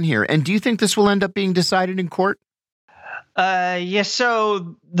going on here? And do you think this will end up being decided in court?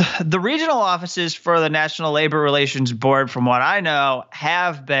 So the regional offices for the National Labor Relations Board, from what I know,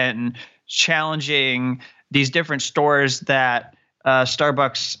 have been challenging these different stores that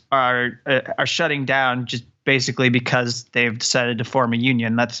Starbucks are shutting down just basically because they've decided to form a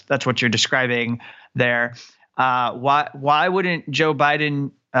union. That's what you're describing there. Why wouldn't Joe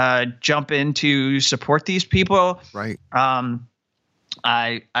Biden jump in to support these people? Right. I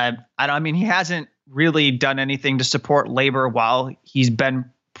mean, he hasn't really done anything to support labor while he's been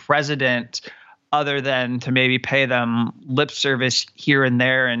president, other than to maybe pay them lip service here and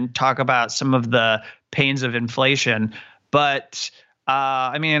there and talk about some of the pains of inflation. But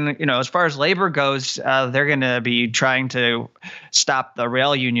I mean, as far as labor goes, they're going to be trying to stop the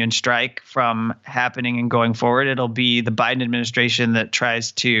rail union strike from happening and going forward. It'll be the Biden administration that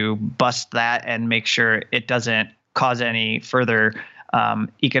tries to bust that and make sure it doesn't cause any further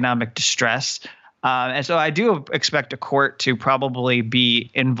economic distress. And so I do expect a court to probably be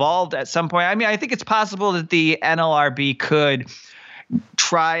involved at some point. I mean, I think it's possible that the NLRB could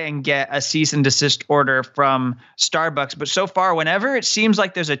try and get a cease and desist order from Starbucks. But so far, whenever it seems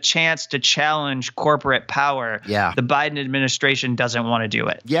like there's a chance to challenge corporate power, the Biden administration doesn't want to do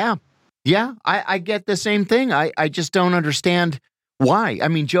it. Yeah. Yeah. I get the same thing. I just don't understand why. I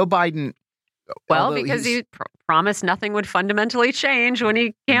mean, Joe Biden. Well, because he promised nothing would fundamentally change when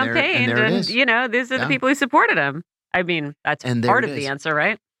he campaigned. And these are the people who supported him. I mean, that's part of the answer,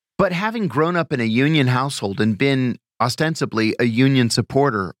 right? But having grown up in a union household and been ostensibly a union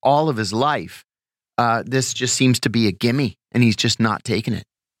supporter all of his life, this just seems to be a gimme, and he's just not taking it.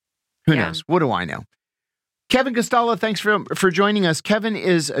 Who knows? What do I know? Kevin Costalla, thanks for joining us. Kevin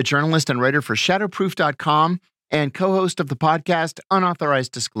is a journalist and writer for Shadowproof.com and co-host of the podcast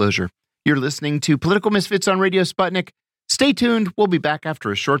Unauthorized Disclosure. You're listening to Political Misfits on Radio Sputnik. Stay tuned. We'll be back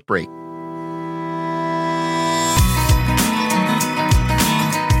after a short break.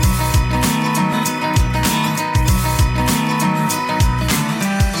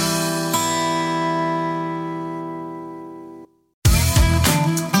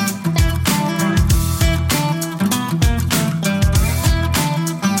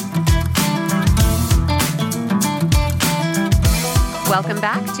 Welcome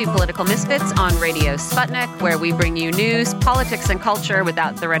back to Political Misfits on Radio Sputnik, where we bring you news, politics, and culture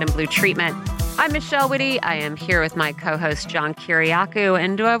without the red and blue treatment. I'm Michelle Witte. I am here with my co-host, John Kiriakou,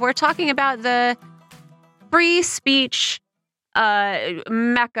 and we're talking about the free speech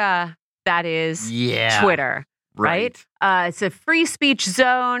mecca that is Twitter, right? It's a free speech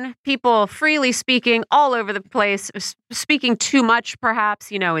zone, people freely speaking all over the place, speaking too much,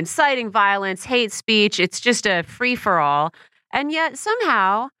 perhaps, inciting violence, hate speech. It's just a free-for-all. And yet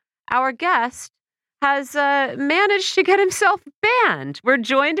somehow our guest has managed to get himself banned. We're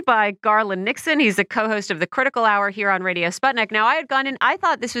joined by Garland Nixon. He's the co-host of the Critical Hour here on Radio Sputnik. Now, I had gone in, I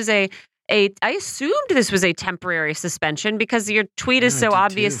thought this was I assumed this was a temporary suspension because your tweet is so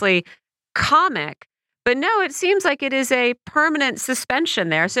obviously comic. But no, it seems like it is a permanent suspension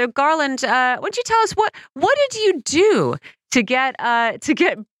there. So, Garland, why don't you tell us what did you do to get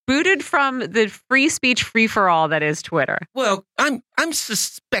booted from the free speech free-for-all that is Twitter? Well, I'm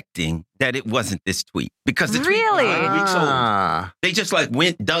suspecting that it wasn't this tweet because the tweet really was 5 weeks old. They just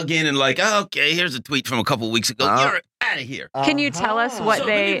dug in and okay, here's a tweet from a couple of weeks ago. You're out of here. Can you tell us what let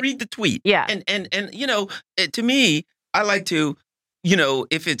me read the tweet. Yeah. And to me, I like to,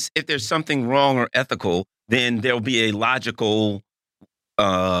 if there's something wrong or ethical, then there'll be a logical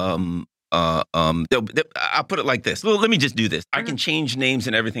I'll put it like this. Let me just do this. I can change names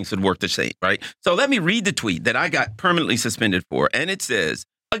and everything so it work the same, right? So let me read the tweet that I got permanently suspended for. And it says,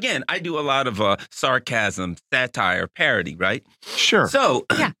 again, I do a lot of sarcasm, satire, parody, right? Sure. So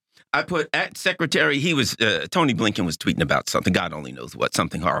I put at Secretary, Tony Blinken was tweeting about something. God only knows what,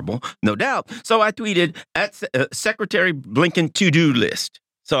 something horrible, no doubt. So I tweeted at Secretary Blinken to-do list.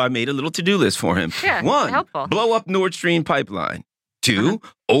 So I made a little to-do list for him. Yeah, 1, helpful. Blow up Nord Stream pipeline. 2,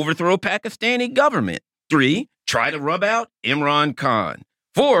 overthrow Pakistani government. 3, try to rub out Imran Khan.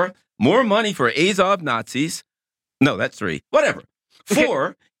 4, more money for Azov Nazis. No, that's 3. Whatever.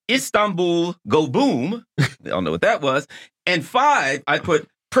 4, Istanbul go boom. We all know what that was. And 5, I put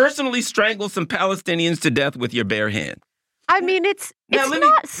personally strangle some Palestinians to death with your bare hand. I mean, it's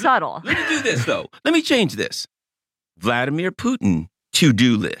not subtle. Let me do this, though. Let me change this. Vladimir Putin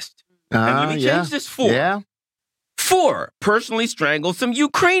to-do list. And let me change this 4. Yeah. 4, personally strangle some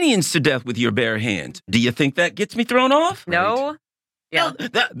Ukrainians to death with your bare hands. Do you think that gets me thrown off? No. Yeah.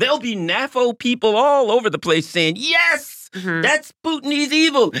 There'll be NAFO people all over the place saying, yes, that's Putin, he's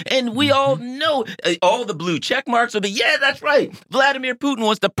evil. And we all know, all the blue check marks will be, yeah, that's right. Vladimir Putin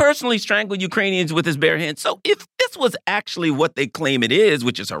wants to personally strangle Ukrainians with his bare hands. So if this was actually what they claim it is,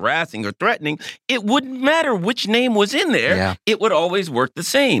 which is harassing or threatening, it wouldn't matter which name was in there. Yeah. It would always work the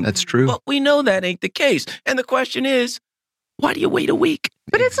same. That's true. But we know that ain't the case. And the question is, why do you wait a week?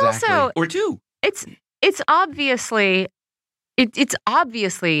 But it's also... Or 2. It's obviously... It's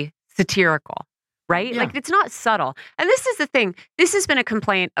obviously satirical, right? Yeah. It's not subtle. And this is the thing. This has been a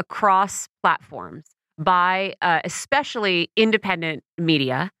complaint across platforms by especially independent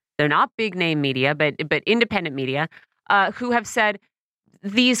media. They're not big name media, but independent media who have said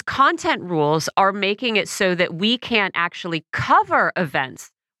these content rules are making it so that we can't actually cover events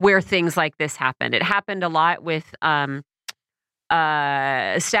where things like this happened. It happened a lot with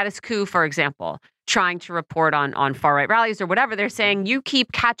Status Quo, for example, trying to report on far-right rallies or whatever. They're saying you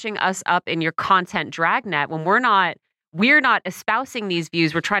keep catching us up in your content dragnet when we're not espousing these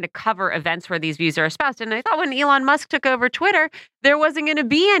views. We're trying to cover events where these views are espoused. And I thought when Elon Musk took over Twitter, there wasn't going to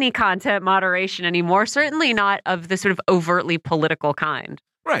be any content moderation anymore, certainly not of the sort of overtly political kind.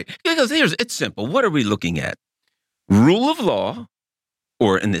 Right. Because it's simple. What are we looking at? Rule of law,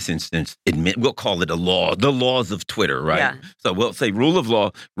 or in this instance, we'll call it a law, the laws of Twitter, right? Yeah. So we'll say rule of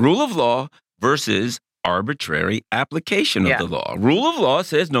law versus arbitrary application of the law. Rule of law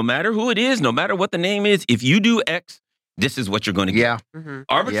says no matter who it is, no matter what the name is, if you do X, this is what you're going to get. Yeah. Mm-hmm.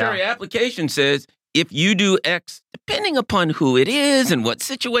 Arbitrary application says if you do X, depending upon who it is and what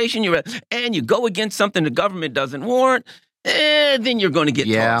situation you're at, and you go against something the government doesn't warrant, then you're going to get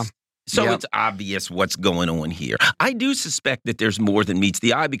tossed. So it's obvious what's going on here. I do suspect that there's more than meets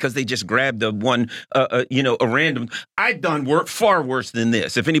the eye because they just grabbed the one, a random. I've done work far worse than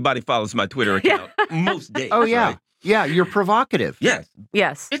this. If anybody follows my Twitter account, most days. Oh, yeah. Right? Yeah, you're provocative. Yes.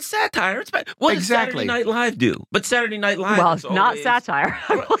 It's satire. It's bad. What does Saturday Night Live do? But Saturday Night Live is not always, satire,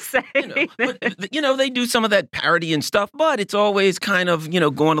 I will say. They do some of that parody and stuff, but it's always kind of,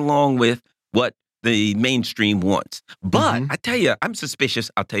 going along with what the mainstream wants. But I tell you, I'm suspicious.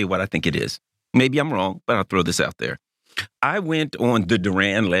 I'll tell you what I think it is. Maybe I'm wrong, but I'll throw this out there. I went on the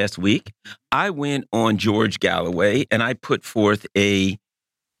Duran last week. I went on George Galloway, and I put forth a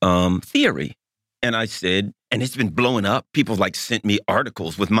theory. And I said, and it's been blowing up. People sent me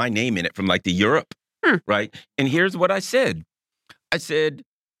articles with my name in it from the Europe, right? And here's what I said. I said,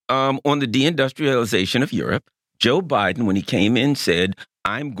 on the deindustrialization of Europe, Joe Biden, when he came in, said,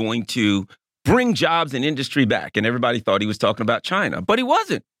 I'm going to bring jobs and industry back. And everybody thought he was talking about China, but he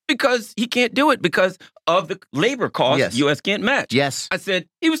wasn't because he can't do it because of the labor costs U.S. can't match. Yes. I said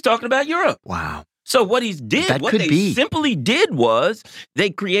he was talking about Europe. Wow. So what they simply did was they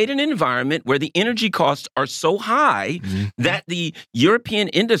create an environment where the energy costs are so high that the European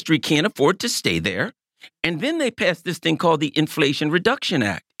industry can't afford to stay there. And then they passed this thing called the Inflation Reduction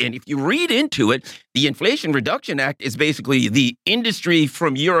Act. And if you read into it, the Inflation Reduction Act is basically the Industry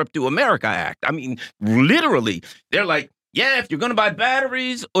from Europe to America Act. I mean, literally, they're like, yeah, if you're going to buy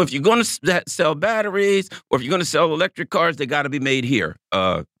batteries, or if you're going to sell batteries, or if you're going to sell electric cars, they got to be made here.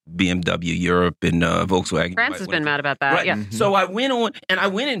 BMW Europe and Volkswagen. France has been mad about that. Right. Yeah. Mm-hmm. So I went on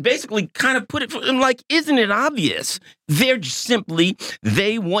and basically kind of put it, I'm like, isn't it obvious? They're just simply,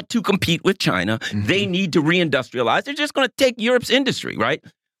 they want to compete with China. Mm-hmm. They need to reindustrialize. They're just going to take Europe's industry, right?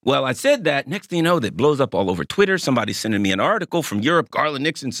 Well, I said that. Next thing you know, that blows up all over Twitter. Somebody's sending me an article from Europe. Garland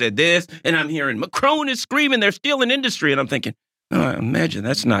Nixon said this. And I'm hearing Macron is screaming they're stealing industry. And I'm thinking, oh, I imagine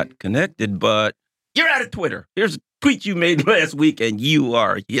that's not connected, but you're out of Twitter. Here's a tweet you made last week, and you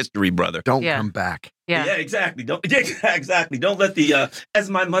are history, brother. Don't come back. Yeah, exactly. Don't let the, as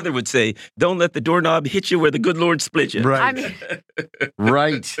my mother would say, don't let the doorknob hit you where the good Lord split you. Right. I mean,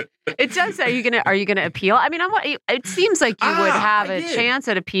 right. It does say, are you gonna appeal? I mean, it seems like you would have a chance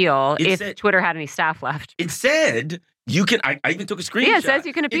at appeal if Twitter had any staff left. It said you can. I even took a screenshot. Yeah, it says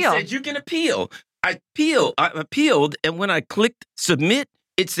you can appeal. It said you can appeal. I appealed, and when I clicked submit,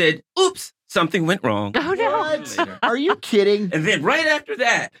 it said, "Oops, something went wrong." Oh no! What? Are you kidding? And then right after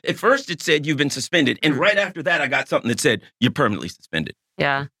that, at first it said you've been suspended, and right after that, I got something that said you're permanently suspended.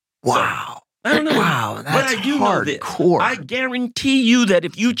 Yeah. Wow. So, I don't know. Wow, that's but I do know this. I guarantee you that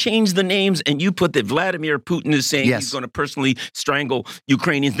if you change the names and you put that Vladimir Putin is saying he's going to personally strangle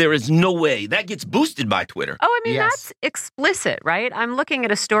Ukrainians, there is no way that gets boosted by Twitter. Oh, I mean, that's explicit, right? I'm looking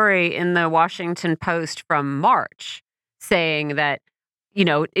at a story in the Washington Post from March saying that,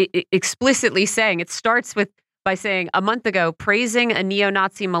 explicitly saying, it starts by saying a month ago, praising a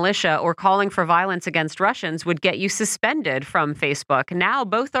neo-Nazi militia or calling for violence against Russians would get you suspended from Facebook. Now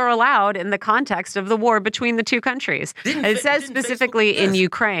both are allowed in the context of the war between the two countries. It says specifically in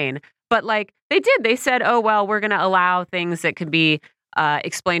Ukraine. But they said, oh, well, we're going to allow things that could be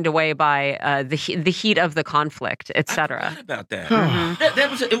explained away by the heat of the conflict, et cetera. I forgot about that.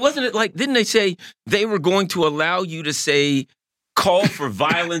 Mm-hmm. Wasn't it like, didn't they say they were going to allow you to say, call for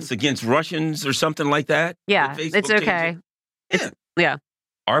violence against Russians or something like that? Yeah, it's okay. Yeah.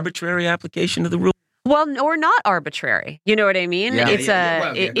 Arbitrary application of the rule? Well, or not arbitrary. You know what I mean? Yeah.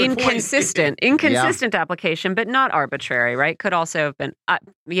 It's inconsistent application, but not arbitrary, right? Could also have been,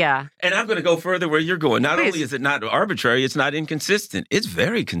 yeah. And I'm going to go further where you're going. Not only is it not arbitrary, it's not inconsistent. It's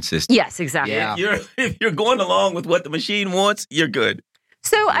very consistent. Yes, exactly. Yeah. If you're going along with what the machine wants, you're good.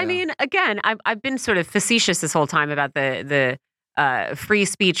 So, I mean, again, I've been sort of facetious this whole time about the free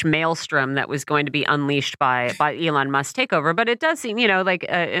speech maelstrom that was going to be unleashed by Elon Musk's takeover. But it does seem,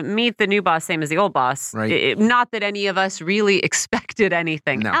 meet the new boss, same as the old boss. Right. Not that any of us really expected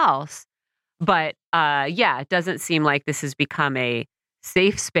anything else. But it doesn't seem like this has become a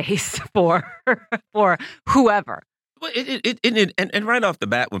safe space for whoever. Well, and right off the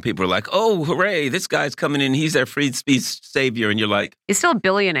bat, when people are like, "Oh, hooray! This guy's coming in. He's our free speech savior," and you're like, "He's still a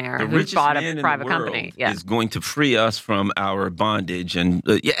billionaire who bought a private company. Yeah, is going to free us from our bondage." And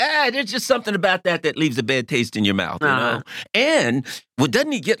there's just something about that leaves a bad taste in your mouth, you know. And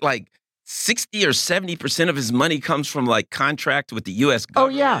doesn't he get like 60 or 70% of his money comes from like contracts with the U.S.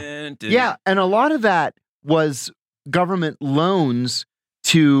 government? Oh yeah, and a lot of that was government loans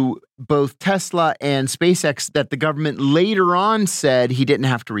to both Tesla and SpaceX that the government later on said he didn't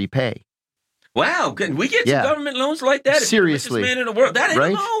have to repay. Wow, can we get some government loans like that? Seriously, if you're the richest man in the world, that ain't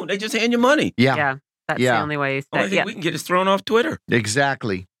a loan. They just hand you money. Yeah, that's the only way. Only thing we can get is thrown off Twitter.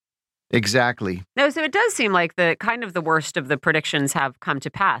 Exactly. No, so it does seem like the worst of the predictions have come to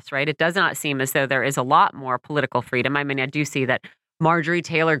pass, right? It does not seem as though there is a lot more political freedom. I mean, I do see that Marjorie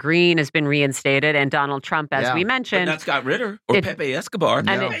Taylor Greene has been reinstated, and Donald Trump, as we mentioned. But not Scott Ritter or Pepe Escobar.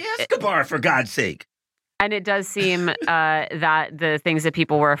 Pepe Escobar, for God's sake. And it does seem that the things that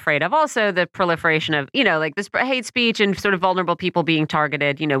people were afraid of, also the proliferation of, this hate speech and sort of vulnerable people being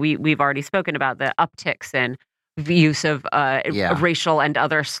targeted. We've already spoken about the upticks in the use of racial and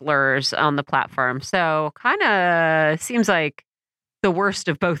other slurs on the platform. So kind of seems like the worst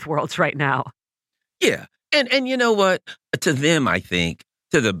of both worlds right now. Yeah. And you know what? To them, I think,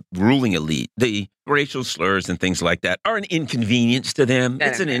 to the ruling elite, the racial slurs and things like that are an inconvenience to them.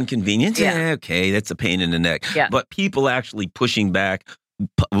 It's an inconvenience. Yeah, okay, that's a pain in the neck. Yeah. But people actually pushing back,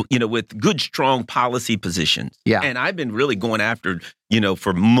 with good, strong policy positions. Yeah. And I've been really going after,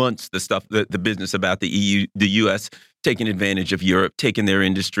 for months, the business about the EU, the U.S. taking advantage of Europe, taking their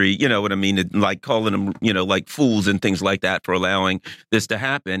industry, you know what I mean? Like calling them, like fools and things like that for allowing this to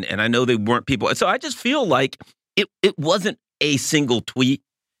happen. And I know they weren't people. So I just feel like it wasn't a single tweet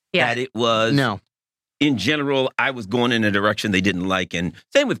that it was. No. in general, I was going in a direction they didn't like. And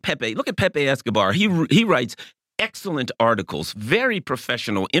same with Pepe. Look at Pepe Escobar. He writes excellent articles, very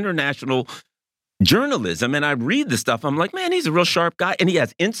professional, international journalism. And I read the stuff. I'm like, man, he's a real sharp guy. And he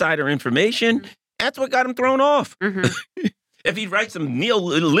has insider information. That's what got him thrown off. Mm-hmm. If he'd write some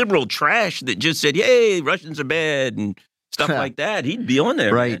neoliberal trash that just said, hey, Russians are bad and stuff like that, he'd be on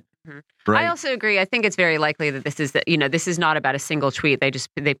there. Right. Mm-hmm. Right. I also agree. I think it's very likely that this is not about a single tweet.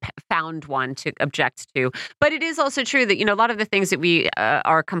 They found one to object to. But it is also true that, a lot of the things that we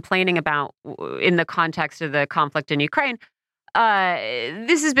are complaining about in the context of the conflict in Ukraine,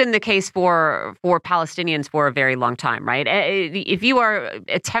 this has been the case for Palestinians for a very long time, right? If you are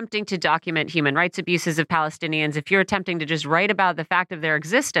attempting to document human rights abuses of Palestinians, if you're attempting to just write about the fact of their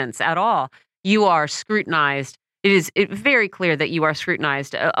existence at all, you are scrutinized. It is very clear that you are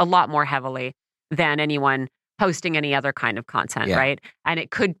scrutinized a lot more heavily than anyone posting any other kind of content, right? And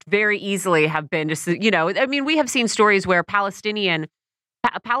it could very easily have been just, we have seen stories where Palestine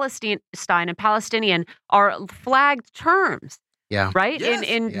and Palestinian are flagged terms, right? Yes.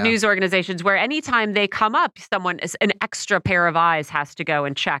 In news organizations where anytime they come up, an extra pair of eyes has to go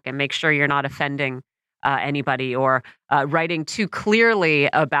and check and make sure you're not offending anybody or writing too clearly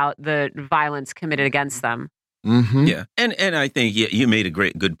about the violence committed against them. Mm-hmm. Yeah. And I think you made a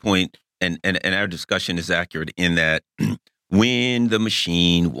good point, and our discussion is accurate in that when the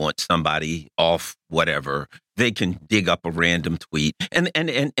machine wants somebody off whatever, they can dig up a random tweet. And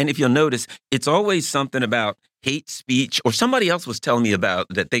if you'll notice, it's always something about hate speech, or somebody else was telling me about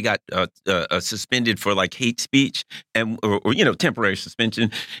that they got suspended for like hate speech or temporary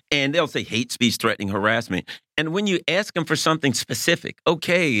suspension, and they'll say hate speech, threatening harassment. And when you ask them for something specific,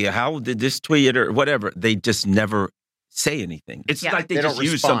 okay, how did this tweet or whatever, they just never say anything. It's like they just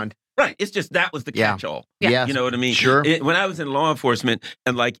use some. Right. It's just that was the catch-all. Yeah. You know what I mean? Sure. When I was in law enforcement,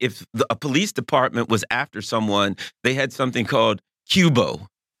 and like if a police department was after someone, they had something called CUBO.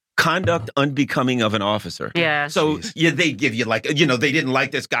 Conduct unbecoming of an officer. Yeah. So they give you like, they didn't like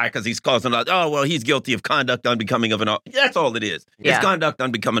this guy because he's causing he's guilty of conduct unbecoming of an officer. That's all it is. Yeah. It's conduct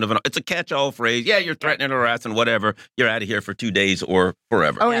unbecoming of an officer. It's a catch-all phrase. Yeah, you're threatening, harassing, whatever. You're out of here for 2 days or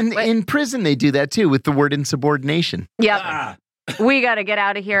forever. Oh, and in prison they do that too with the word insubordination. Yeah. We got to get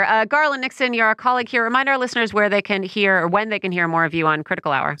out of here. Garland Nixon, you're our colleague here. Remind our listeners where they can hear or when they can hear more of you on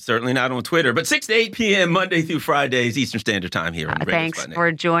Critical Hour. Certainly not on Twitter, but 6 to 8 p.m. Monday through Fridays, Eastern Standard Time here on Radio Thanks Sputnik.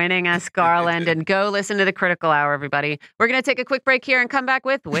 for joining us, Garland, and go listen to the Critical Hour, everybody. We're going to take a quick break here and come back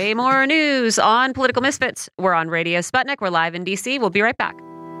with way more news on Political Misfits. We're on Radio Sputnik. We're live in D.C. We'll be right back.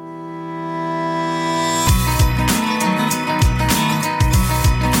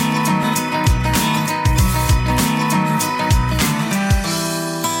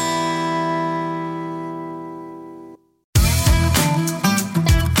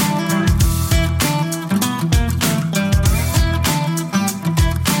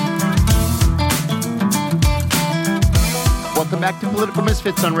 Welcome back to Political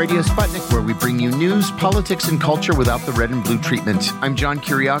Misfits on Radio Sputnik, where we bring you news, politics, and culture without the red and blue treatment. I'm John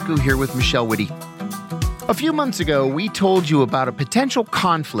Kiriakou here with Michelle Witte. A few months ago, we told you about a potential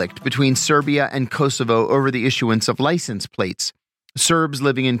conflict between Serbia and Kosovo over the issuance of license plates. Serbs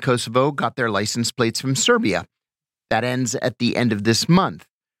living in Kosovo got their license plates from Serbia. That ends at the end of this month.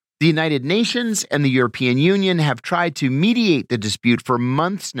 The United Nations and the European Union have tried to mediate the dispute for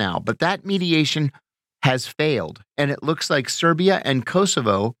months now, but that mediation has failed, and it looks like Serbia and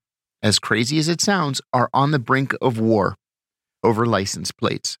Kosovo, as crazy as it sounds, are on the brink of war over license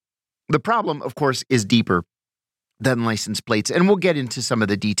plates. The problem, of course, is deeper than license plates, and we'll get into some of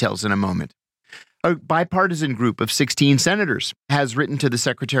the details in a moment. A bipartisan group of 16 senators has written to the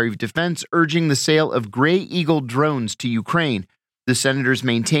Secretary of Defense urging the sale of Gray Eagle drones to Ukraine. The senators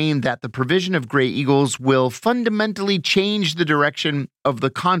maintain that the provision of Gray Eagles will fundamentally change the direction of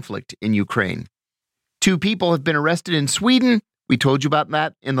the conflict in Ukraine. 2 people have been arrested in Sweden. We told you about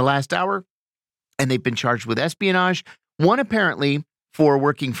that in the last hour. And they've been charged with espionage. One apparently for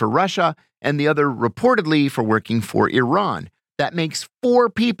working for Russia and the other reportedly for working for Iran. That makes 4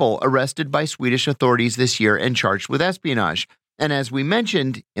 people arrested by Swedish authorities this year and charged with espionage. And as we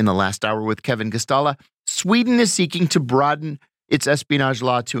mentioned in the last hour with Kevin Gastala, Sweden is seeking to broaden its espionage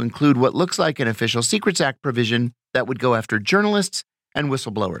law to include what looks like an Official Secrets Act provision that would go after journalists and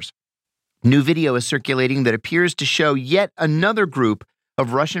whistleblowers. New video is circulating that appears to show yet another group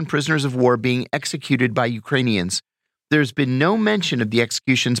of Russian prisoners of war being executed by Ukrainians. There's been no mention of the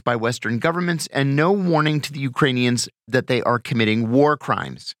executions by Western governments and no warning to the Ukrainians that they are committing war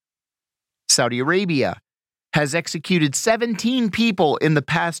crimes. Saudi Arabia has executed 17 people in the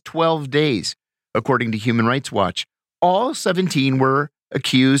past 12 days, according to Human Rights Watch. All 17 were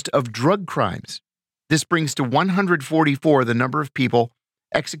accused of drug crimes. This brings to 144 the number of people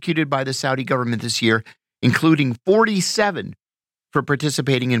executed by the Saudi government this year, including 47 for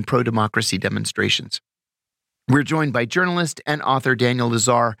participating in pro-democracy demonstrations. We're joined by journalist and author Daniel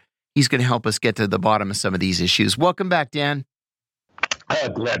Lazar. He's going to help us get to the bottom of some of these issues. Welcome back, Dan.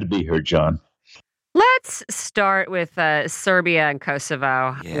 Glad to be here, John. Let's start with Serbia and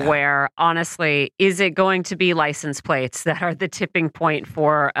Kosovo, where, honestly, is it going to be license plates that are the tipping point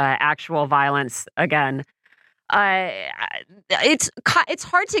for actual violence again? It's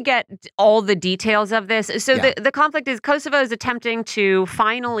hard to get all the details of this. So the conflict is Kosovo is attempting to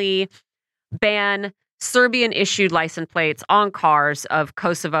finally ban Serbian-issued license plates on cars of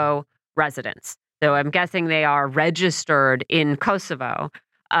Kosovo residents. So I'm guessing they are registered in Kosovo.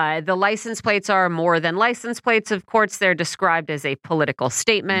 The license plates are more than license plates. Of course, they're described as a political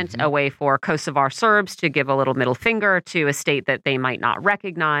statement, a way for Kosovar Serbs to give a little middle finger to a state that they might not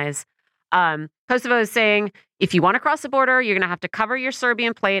recognize. Kosovo is saying, if you want to cross the border, you're going to have to cover your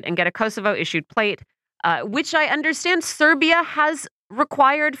Serbian plate and get a Kosovo-issued plate, which I understand Serbia has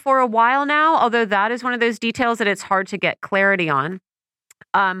required for a while now, although that is one of those details that it's hard to get clarity on.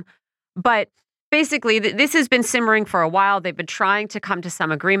 But basically, this has been simmering for a while. They've been trying to come to some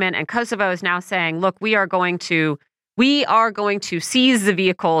agreement, and Kosovo is now saying, look, we are going to seize the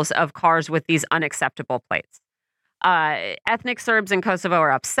vehicles of cars with these unacceptable plates. Ethnic Serbs in Kosovo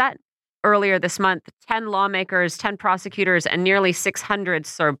are upset. Earlier this month, 10 lawmakers, 10 prosecutors, and nearly 600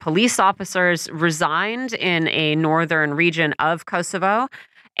 Serb police officers resigned in a northern region of Kosovo.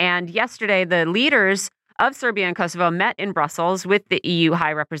 And yesterday, the leaders of Serbia and Kosovo met in Brussels with the EU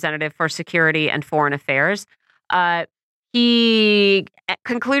High Representative for Security and Foreign Affairs. He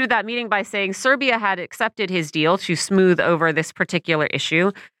concluded that meeting by saying Serbia had accepted his deal to smooth over this particular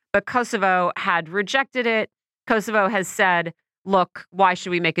issue, but Kosovo had rejected it. Kosovo has said, look, why should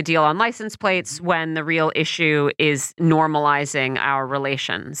we make a deal on license plates when the real issue is normalizing our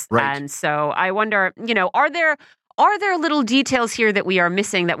relations? Right. And so I wonder, are there little details here that we are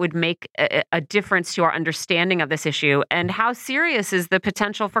missing that would make a difference to our understanding of this issue? And how serious is the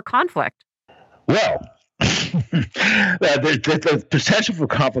potential for conflict? Well, the potential for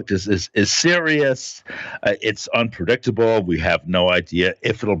conflict is serious. It's unpredictable. We have no idea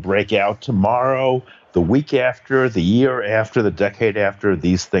if it'll break out tomorrow, the week after, the year after, the decade after.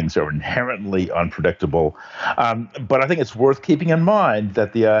 These things are inherently unpredictable. But I think it's worth keeping in mind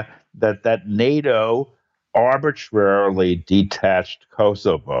that that NATO arbitrarily detached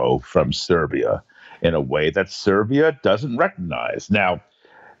Kosovo from Serbia in a way that Serbia doesn't recognize. Now,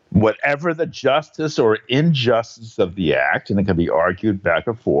 whatever the justice or injustice of the act, and it can be argued back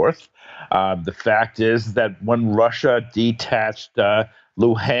and forth, the fact is that when Russia detached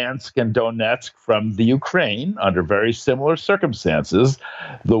Luhansk and Donetsk from the Ukraine under very similar circumstances,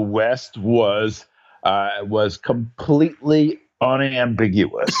 the West was completely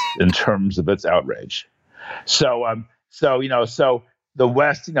unambiguous in terms of its outrage. So the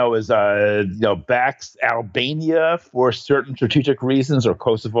West, backs Albania for certain strategic reasons, or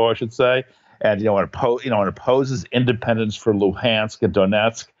Kosovo, I should say, and opposes independence for Luhansk and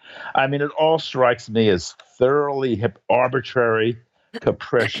Donetsk. I mean, it all strikes me as thoroughly arbitrary,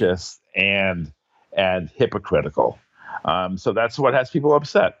 capricious, and hypocritical. So that's what has people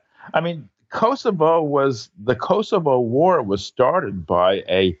upset. I mean, the Kosovo War was started by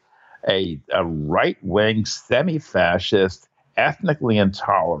a right-wing, semi-fascist, ethnically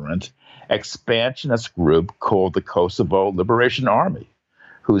intolerant expansionist group called the Kosovo Liberation Army,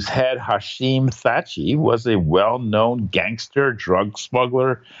 whose head, Hashim Thaçi, was a well-known gangster, drug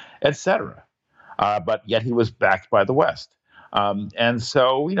smuggler, etc. But yet he was backed by the West. And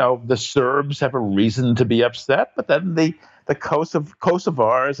so, the Serbs have a reason to be upset, but then the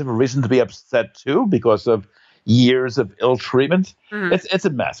Kosovars have a reason to be upset too because of years of ill treatment. Mm-hmm. It's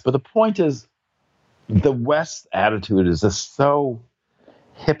a mess. But the point is, the West's attitude is just so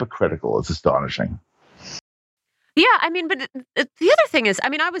hypocritical. It's astonishing. Yeah, I mean, but the other thing is, I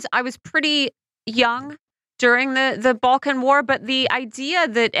mean, I was pretty young during the Balkan War, but the idea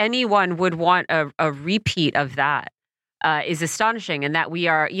that anyone would want a repeat of that is astonishing, and that we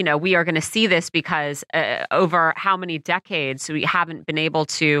are going to see this because over how many decades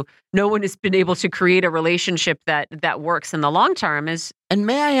no one has been able to create a relationship that works in the long term is. And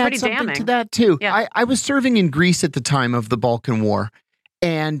may I add something damning. To that too? Yeah. I was serving in Greece at the time of the Balkan War,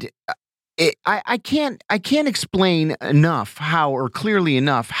 and I can't explain clearly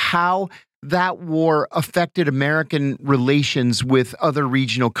enough how that war affected American relations with other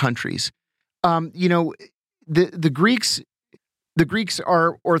regional countries. The Greeks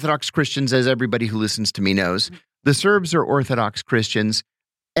are Orthodox Christians, as everybody who listens to me knows. The Serbs are Orthodox Christians.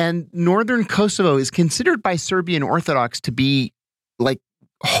 And northern Kosovo is considered by Serbian Orthodox to be like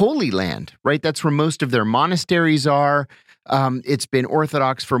Holy Land, right? That's where most of their monasteries are. It's been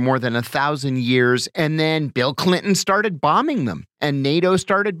Orthodox for more than 1,000 years. And then Bill Clinton started bombing them, and NATO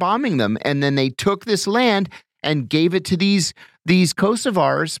started bombing them. And then they took this land and gave it to these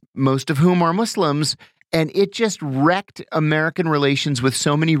Kosovars, most of whom are Muslims. And it just wrecked American relations with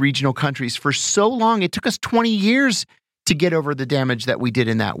so many regional countries for so long. It took us 20 years to get over the damage that we did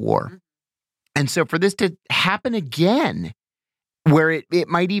in that war. And so for this to happen again, where it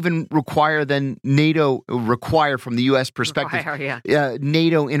might even require from the U.S. perspective,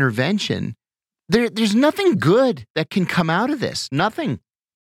 NATO intervention, there's nothing good that can come out of this. Nothing.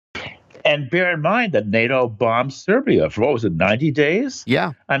 And bear in mind that NATO bombed Serbia for, what was it, 90 days?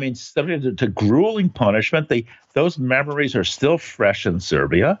 Yeah. I mean, subject to grueling punishment. Those memories are still fresh in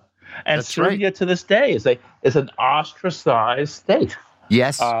Serbia. And That's Serbia right. to this day is an ostracized state.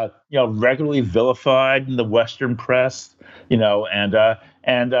 Yes. Regularly vilified in the Western press, and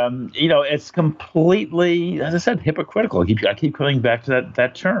it's completely, as I said, hypocritical. I keep coming back to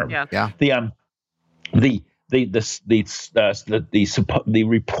that term. Yeah. The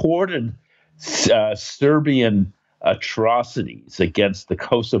reported Serbian atrocities against the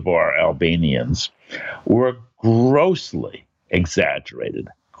Kosovar Albanians were grossly exaggerated.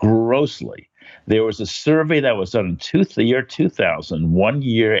 Grossly. There was a survey that was done in the year 2000, 1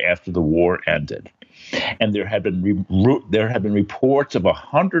 year after the war ended, and there had been reports of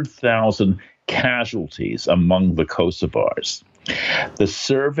 100,000 casualties among the Kosovars. The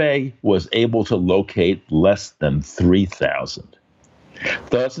survey was able to locate less than 3,000.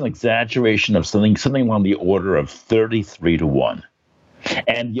 That's an exaggeration of something on the order of 33-1.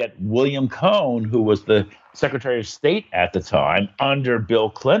 And yet William Cohn, who was the Secretary of State at the time under Bill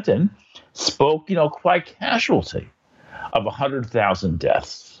Clinton, spoke, quite casually of 100,000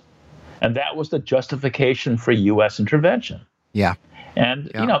 deaths. And that was the justification for U.S. intervention. Yeah. And,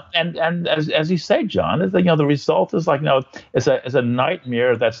 and as you say, John, the result is is a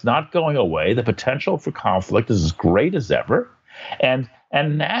nightmare that's not going away. The potential for conflict is as great as ever. And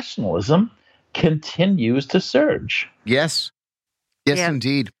nationalism continues to surge. Yes. Yes,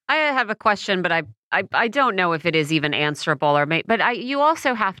 indeed. I have a question, but I don't know if it is even answerable but you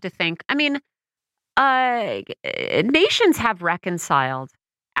also have to think, nations have reconciled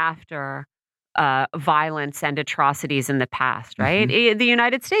after violence and atrocities in the past, right? Mm-hmm. The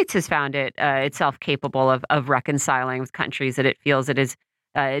United States has found itself capable of reconciling with countries that it feels it has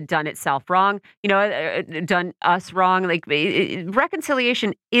done itself wrong, done us wrong.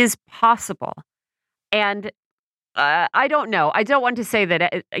 Reconciliation is possible. And I don't know. I don't want to say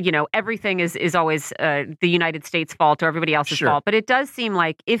that, everything is always the United States' fault or everybody else's fault. But it does seem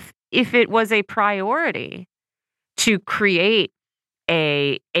like if it was a priority to create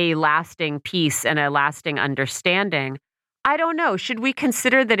a lasting peace and a lasting understanding, I don't know. Should we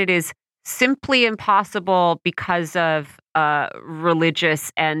consider that it is simply impossible because of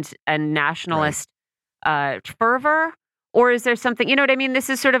religious and nationalist fervor? Or is there something, you know what I mean? This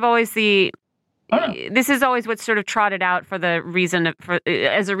is sort of always this is always what's sort of trotted out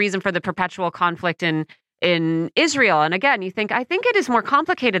as a reason for the perpetual conflict in Israel. And again, I think it is more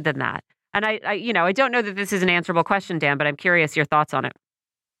complicated than that. And I don't know that this is an answerable question, Dan, but I'm curious your thoughts on it.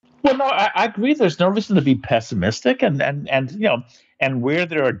 Well, no, I agree. There's no reason to be pessimistic, and where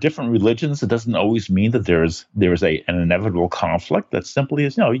there are different religions, it doesn't always mean that there's an inevitable conflict. That simply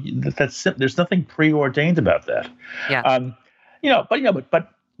is, there's nothing preordained about that. Yeah.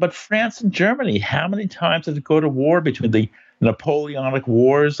 But France and Germany, how many times did it go to war between the Napoleonic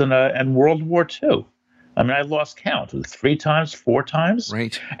Wars and World War II? I lost count. Was it 3 times, 4 times?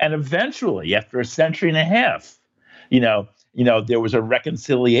 Right. And eventually, after a century and a half, there was a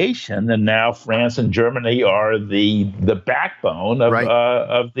reconciliation, and now France and Germany are the backbone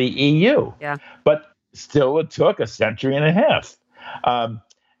of the EU. Yeah. But still, it took a century and a half.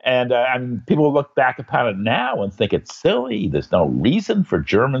 And people look back upon it now and think it's silly. There's no reason for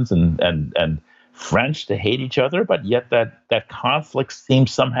Germans and French to hate each other, but yet that conflict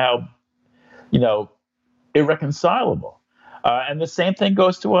seems somehow, irreconcilable. And the same thing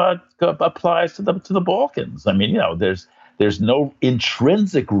applies to the Balkans. There's no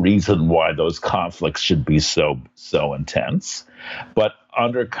intrinsic reason why those conflicts should be so intense, but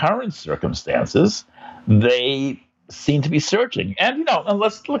under current circumstances, they seem to be surging. And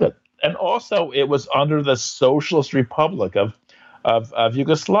let's look at. And also, it was under the Socialist Republic of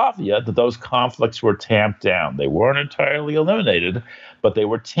Yugoslavia that those conflicts were tamped down. They weren't entirely eliminated, but they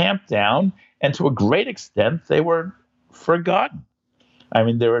were tamped down, and to a great extent, they were forgotten.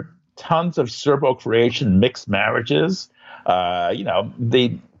 There were tons of Serbo-Croatian mixed marriages.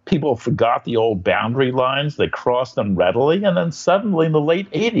 The people forgot the old boundary lines. They crossed them readily. And then suddenly in the late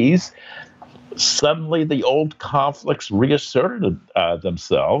 80s, suddenly the old conflicts reasserted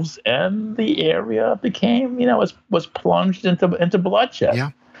themselves, and the area became, was plunged into bloodshed.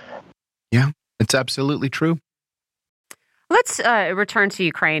 Yeah, it's absolutely true. Let's return to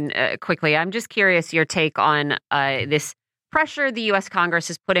Ukraine quickly. I'm just curious your take on this pressure the U.S. Congress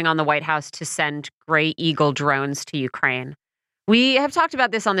is putting on the White House to send Gray Eagle drones to Ukraine. We have talked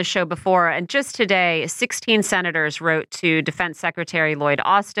about this on the show before, and just today, 16 senators wrote to Defense Secretary Lloyd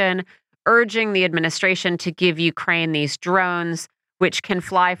Austin, urging the administration to give Ukraine these drones, which can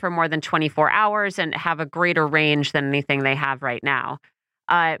fly for more than 24 hours and have a greater range than anything they have right now.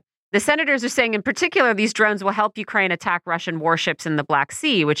 The senators are saying, in particular, these drones will help Ukraine attack Russian warships in the Black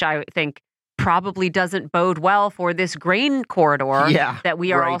Sea, which I think probably doesn't bode well for this grain corridor that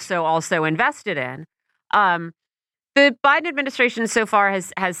we are also invested in. The Biden administration so far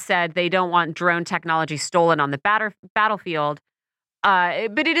has said they don't want drone technology stolen on the battlefield.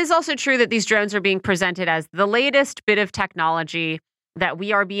 But it is also true that these drones are being presented as the latest bit of technology that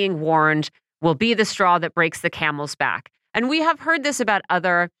we are being warned will be the straw that breaks the camel's back. And we have heard this about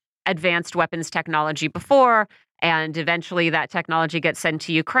other advanced weapons technology before, and eventually that technology gets sent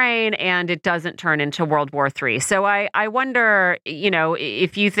to Ukraine and it doesn't turn into World War III. So I wonder,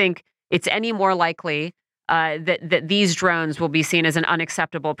 if you think it's any more likely that these drones will be seen as an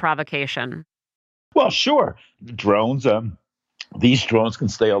unacceptable provocation. Well, sure. These drones can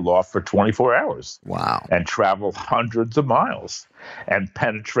stay aloft for 24 hours. Wow. And travel hundreds of miles and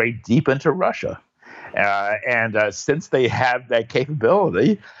penetrate deep into Russia. And since they have that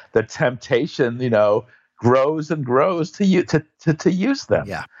capability, the temptation, grows and grows to use them.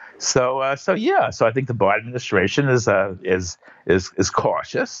 Yeah. So I think the Biden administration is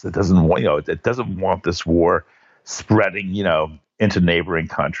cautious. It doesn't want this war spreading, into neighboring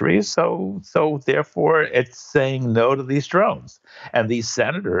countries. So therefore, it's saying no to these drones. And these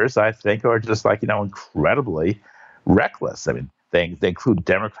senators, I think, are just incredibly reckless. I mean, they include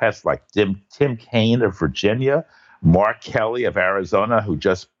Democrats like Tim Kaine of Virginia, Mark Kelly of Arizona, who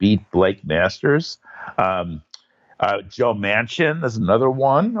just beat Blake Masters. Joe Manchin is another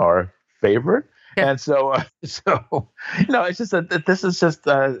one, our favorite. Yeah. And so it's just that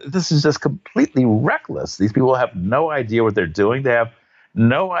this is just completely reckless. These people have no idea what they're doing. They have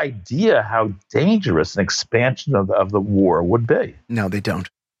no idea how dangerous an expansion of the war would be. No, they don't.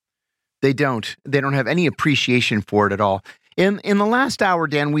 They don't have any appreciation for it at all. In the last hour,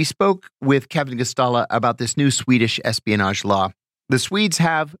 Dan, we spoke with Kevin Gustala about this new Swedish espionage law. The Swedes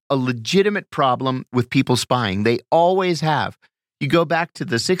have a legitimate problem with people spying. They always have. You go back to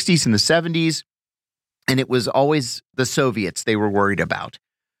the 60s and the 70s, and it was always the Soviets they were worried about.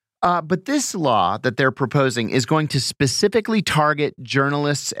 But this law that they're proposing is going to specifically target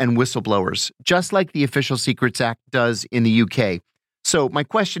journalists and whistleblowers, just like the Official Secrets Act does in the UK. So my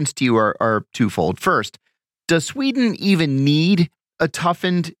questions to you are twofold. First, does Sweden even need a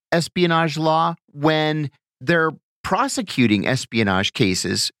toughened espionage law when they're prosecuting espionage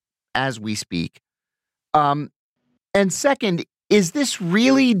cases as we speak? And second, is this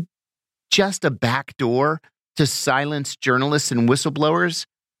really just a backdoor to silence journalists and whistleblowers?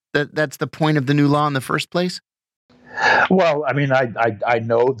 That's the point of the new law in the first place? Well, I mean, I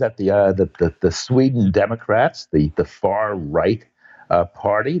know that the Sweden Democrats, the far right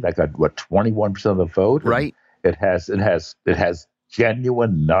party, that got 21% of the vote, right? It has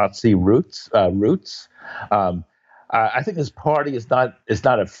genuine Nazi roots. I think this party is not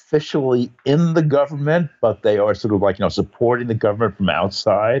officially in the government, but they are sort of supporting the government from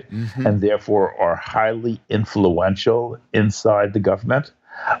outside, and therefore are highly influential inside the government.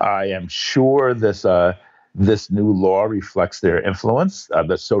 I am sure this new law reflects their influence.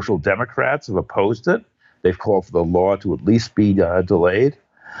 The Social Democrats have opposed it. They've called for the law to at least be delayed.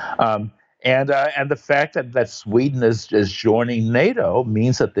 And the fact that Sweden is joining NATO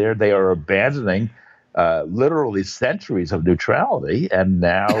means that they are abandoning literally centuries of neutrality and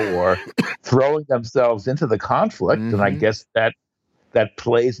now are throwing themselves into the conflict. And I guess that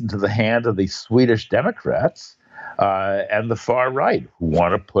plays into the hand of the Swedish Democrats and the far right, who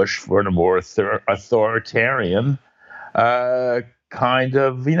want to push for a more authoritarian kind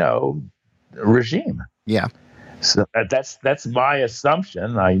of regime. Yeah. So that's my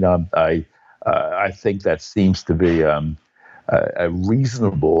assumption. I think that seems to be a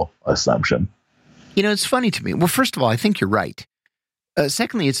reasonable assumption. It's funny to me. Well, first of all, I think you're right.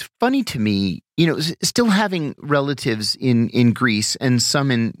 Secondly, it's funny to me, still having relatives in Greece and some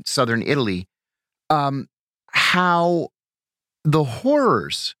in southern Italy, how the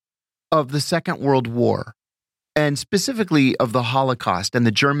horrors of the Second World War and specifically of the Holocaust and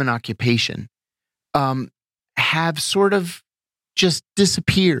the German occupation, have sort of just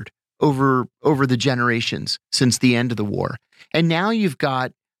disappeared over the generations since the end of the war. And now you've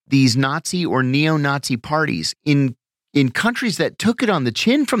got these Nazi or neo-Nazi parties in countries that took it on the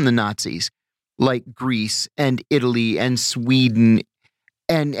chin from the Nazis, like Greece and Italy and Sweden,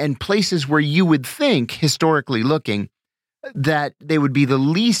 and places where you would think, historically looking, that they would be the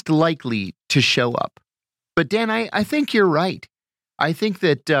least likely to show up. But Dan, I think you're right. I think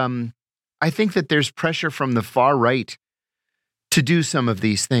that there's pressure from the far right to do some of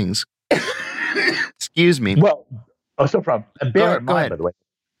these things. Excuse me. Well, no problem. And bear in mind, by the way,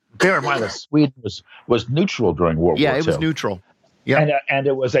 that Sweden was neutral during World War II. Yeah, it was neutral. Yeah, and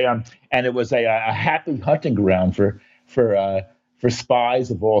it was a happy hunting ground for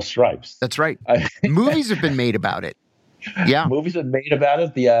spies of all stripes. That's right. Movies have been made about it. Yeah, movies have been made about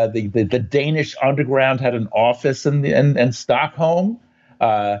it. The Danish underground had an office in Stockholm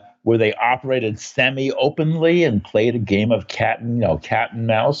where they operated semi-openly and played a game of cat and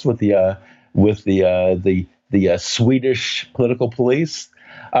mouse with the Swedish political police.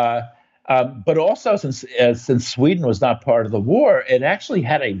 But also, since Sweden was not part of the war, it actually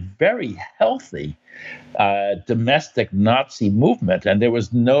had a very healthy domestic Nazi movement, and there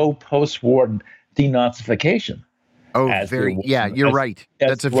was no post-war denazification. Oh, you're right.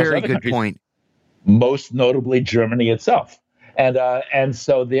 That's a very good point. Most notably, Germany itself, and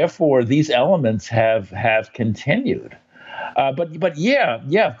so therefore these elements have continued. But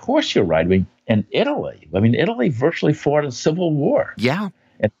yeah, of course you're right. I mean, Italy virtually fought a civil war. Yeah.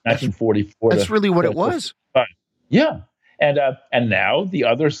 In 1944. That's really what it was. Yeah. And now the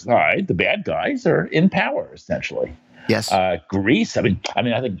other side, the bad guys, are in power, essentially. Yes. Greece, I think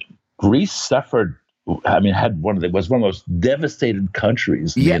Greece suffered, was one of the most devastated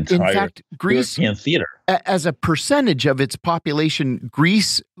countries in the entire in fact, Greece, European theater. As a percentage of its population,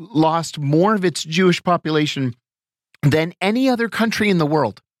 Greece lost more of its Jewish population than any other country in the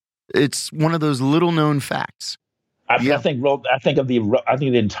world. It's one of those little-known facts. I think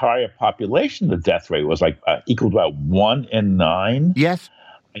the entire population, the death rate was equal to about 1 in 9. Yes.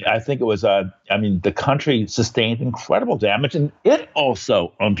 I think it was, the country sustained incredible damage, and it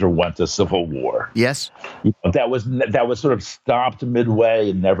also underwent a civil war. Yes. That was sort of stopped midway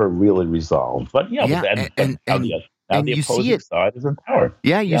and never really resolved. But, the opposing side is in power.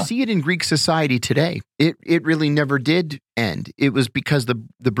 Yeah, you see it in Greek society today. It really never did end. It was because the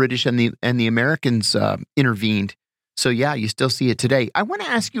British and the Americans intervened. So yeah, you still see it today. I want to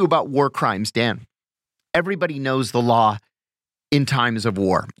ask you about war crimes, Dan. Everybody knows the law in times of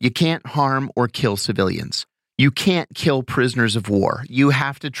war. You can't harm or kill civilians. You can't kill prisoners of war. You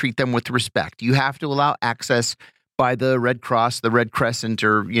have to treat them with respect. You have to allow access by the Red Cross, the Red Crescent,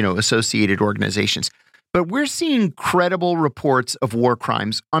 or associated organizations. But we're seeing credible reports of war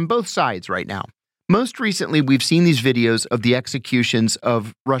crimes on both sides right now. Most recently, we've seen these videos of the executions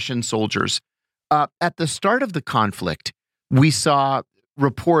of Russian soldiers. At the start of the conflict, we saw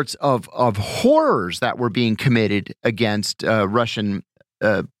reports of horrors that were being committed against Russian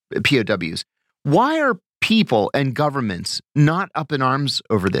POWs. Why are people and governments not up in arms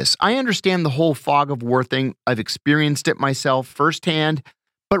over this? I understand the whole fog of war thing. I've experienced it myself firsthand.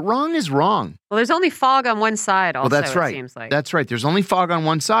 But wrong is wrong. Well, there's only fog on one side also, that's right. It seems like. That's right. There's only fog on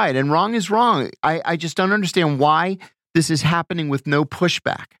one side, and wrong is wrong. I just don't understand why this is happening with no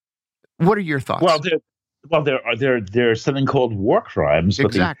pushback. What are your thoughts? There's something called war crimes.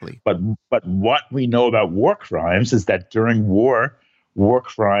 Exactly. But what we know about war crimes is that during war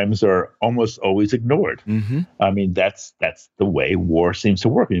crimes are almost always ignored. Mm-hmm. That's the way war seems to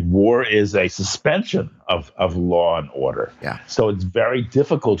work. War is a suspension of law and order. Yeah. So it's very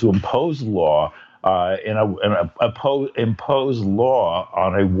difficult to impose law impose law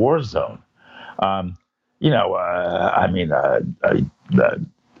on a war zone. The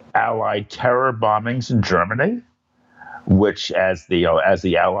Allied terror bombings in Germany, which, as the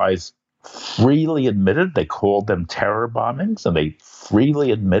Allies freely admitted, they called them terror bombings, and they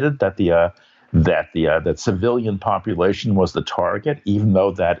freely admitted that that civilian population was the target, even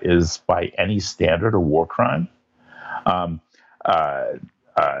though that is by any standard a war crime.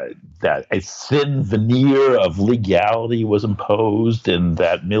 That a thin veneer of legality was imposed, and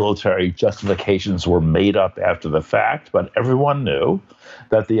that military justifications were made up after the fact, but everyone knew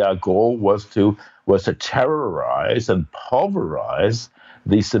that the goal was to terrorize and pulverize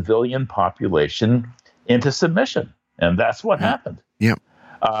the civilian population into submission, and that's what happened. Yeah.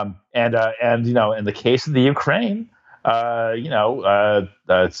 In the case of the Ukraine,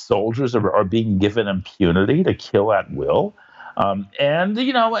 soldiers are being given impunity to kill at will. And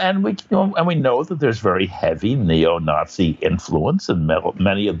we know that there's very heavy neo-Nazi influence in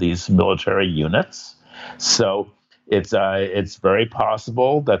many of these military units. So it's very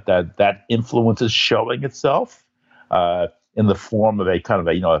possible that influence is showing itself in the form of a kind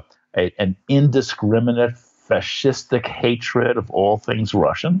of an indiscriminate fascistic hatred of all things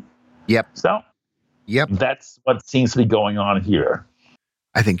Russian. Yep. So, that's what seems to be going on here.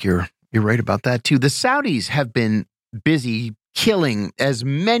 I think you're right about that too. The Saudis have been busy killing as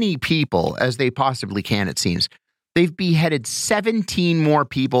many people as they possibly can, it seems. They've beheaded 17 more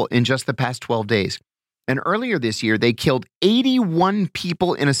people in just the past 12 days. And earlier this year, they killed 81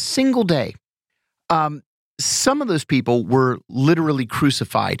 people in a single day. Some of those people were literally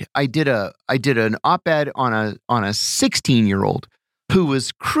crucified. I did an op-ed on a 16-year-old who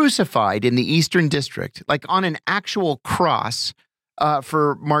was crucified in the Eastern District, like on an actual cross,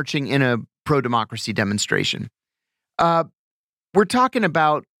 for marching in a pro-democracy demonstration. We're talking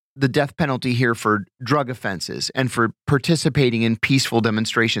about the death penalty here for drug offenses and for participating in peaceful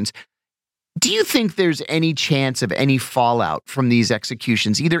demonstrations. Do you think there's any chance of any fallout from these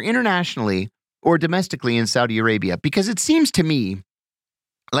executions, either internationally or domestically in Saudi Arabia? Because it seems to me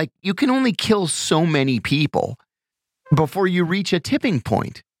like you can only kill so many people before you reach a tipping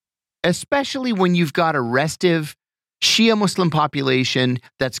point, especially when you've got a restive Shia Muslim population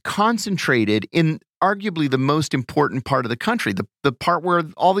that's concentrated in arguably the most important part of the country, the part where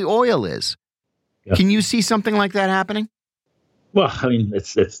all the oil is. Yeah. Can you see something like that happening? Well, I mean,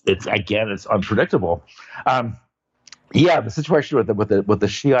 it's unpredictable. The situation with the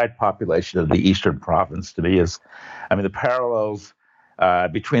Shiite population of the eastern province to me is, I mean, the parallels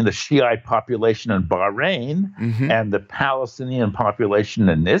between the Shiite population in Bahrain and the Palestinian population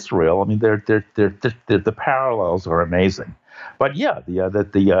in Israel. I mean, the parallels are amazing. But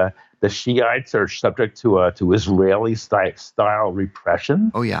the Shiites are subject to Israeli style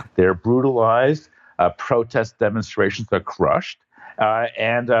repression. Oh yeah, they're brutalized. Protest demonstrations are crushed,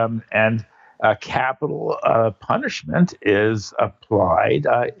 and capital punishment is applied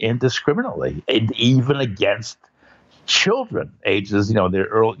indiscriminately, and even against children, ages, they're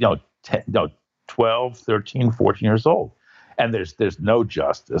early, 12, 13, 14 years old. And there's no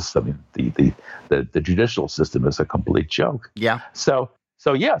justice. I mean, the judicial system is a complete joke. Yeah. So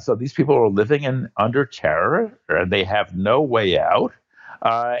these people are living under terror, and they have no way out.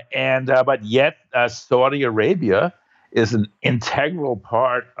 But yet Saudi Arabia is an integral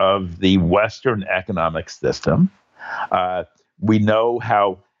part of the Western economic system. We know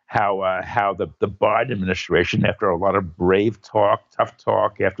how the Biden administration, after a lot of tough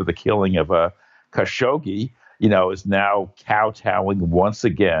talk after the killing of Khashoggi, is now kowtowing once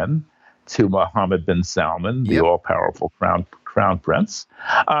again to Mohammed bin Salman, the all-powerful crown prince.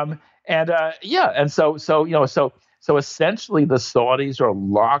 So essentially the Saudis are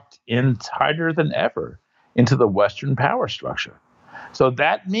locked in tighter than ever into the Western power structure. So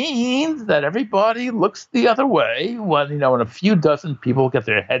that means that everybody looks the other way when a few dozen people get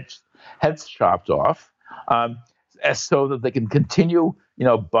their heads chopped off, so that they can continue,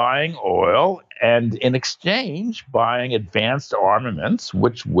 buying oil and in exchange buying advanced armaments,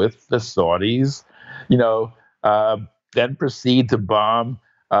 which with the Saudis, then proceed to bomb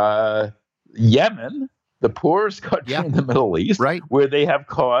Yemen, the poorest country in the Middle East, right, where they have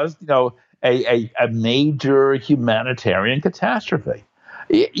caused, a major humanitarian catastrophe.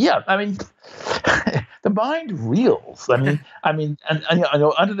 Yeah, I mean, the mind reels. I mean,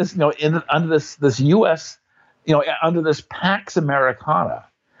 under this, under this U.S., under this Pax Americana,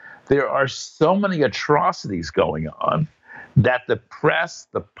 there are so many atrocities going on that the press,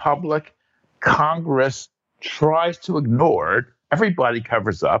 the public, Congress tries to ignore. Everybody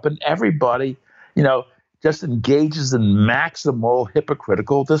covers up, and everybody, just engages in maximal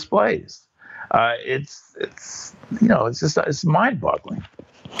hypocritical displays. It's mind-boggling.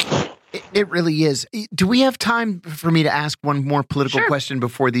 It really is. Do we have time for me to ask one more political question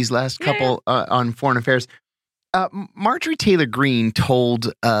before these last couple on foreign affairs? Marjorie Taylor Greene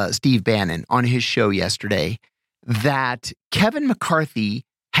told Steve Bannon on his show yesterday that Kevin McCarthy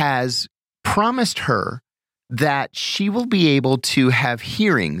has promised her that she will be able to have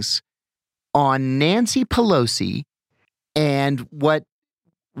hearings on Nancy Pelosi and what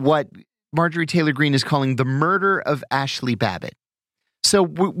Marjorie Taylor Greene is calling the murder of Ashley Babbitt. So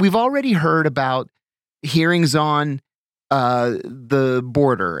we've already heard about hearings on the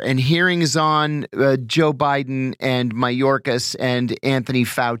border and hearings on Joe Biden and Mayorkas and Anthony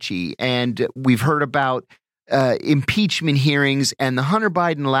Fauci. And we've heard about impeachment hearings and the Hunter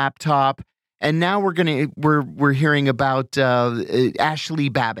Biden laptop. And now we're hearing about Ashley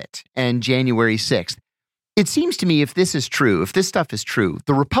Babbitt and January 6th. It seems to me if this is true, if this stuff is true,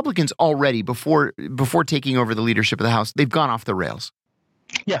 the Republicans already, before taking over the leadership of the House, they've gone off the rails.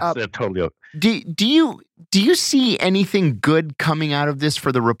 Yes, they're totally. Do you see anything good coming out of this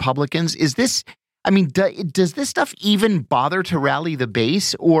for the Republicans? Is this, does this stuff even bother to rally the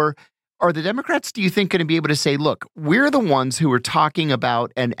base, or are the Democrats, do you think, going to be able to say, look, we're the ones who are talking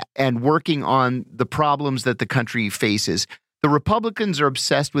about and working on the problems that the country faces? The Republicans are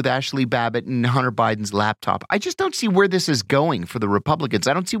obsessed with Ashley Babbitt and Hunter Biden's laptop. I just don't see where this is going for the Republicans.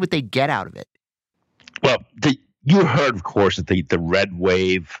 I don't see what they get out of it. Well, you heard, of course, that the red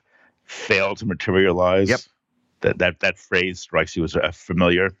wave failed to materialize. Yep. That phrase strikes you as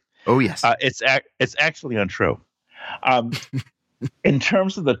familiar. Oh, yes. It's actually untrue. In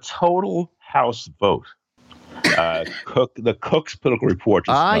terms of the total House vote, the Cook's political report.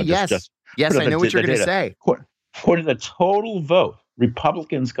 Yes, I know what you're going to say. According to the total vote,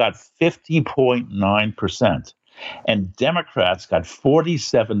 Republicans got 50.9%, and Democrats got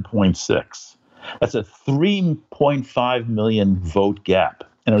 47.6%. That's a 3.5 million vote gap,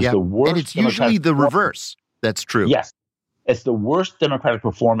 and it's the worst. And it's usually the reverse. That's true. Yes, it's the worst Democratic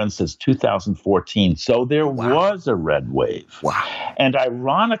performance since 2014. So there was a red wave. Wow. And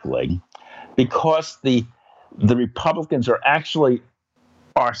ironically, because the Republicans are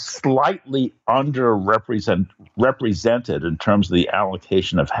slightly represented in terms of the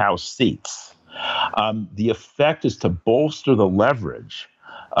allocation of House seats, the effect is to bolster the leverage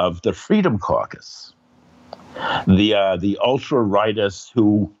of the Freedom Caucus, the ultra rightists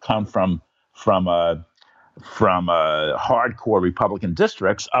who come from hardcore Republican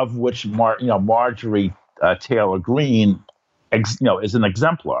districts, of which Marjorie Taylor Greene is an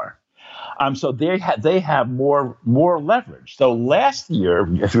exemplar. So they have more leverage. So last year,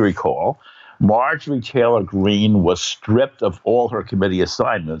 if you recall, Marjorie Taylor Greene was stripped of all her committee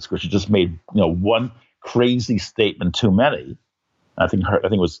assignments because she just made one crazy statement too many. I think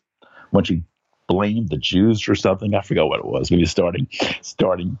it was when she blamed the Jews or something. I forgot what it was. Maybe starting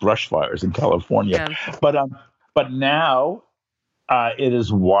brush fires in California. Yeah. But now it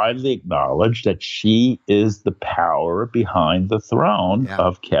is widely acknowledged that she is the power behind the throne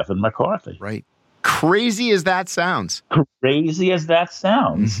of Kevin McCarthy. Right. Crazy as that sounds. Mm-hmm.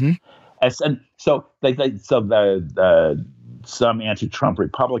 Some anti-Trump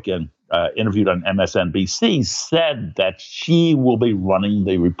Republican interviewed on MSNBC said that she will be running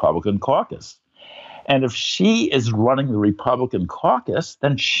the Republican caucus. And if she is running the Republican caucus,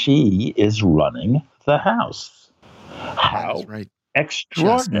 then she is running the House. How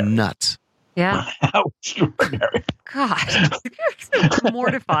extraordinary. Just nuts. Yeah. How extraordinary. God. It's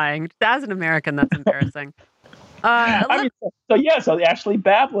mortifying. As an American, that's embarrassing. So Ashley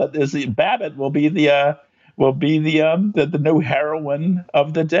Babbitt will be the new heroine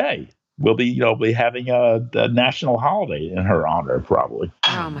of the day. We'll be having the national holiday in her honor, probably.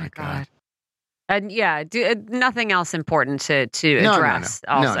 Oh my God. And nothing else important to address.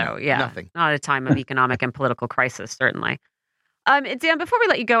 No, yeah, nothing. Not a time of economic and political crisis, certainly. Dan, before we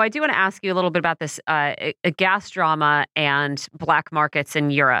let you go, I do want to ask you a little bit about this gas drama and black markets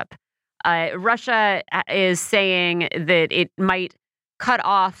in Europe. Russia is saying that it might cut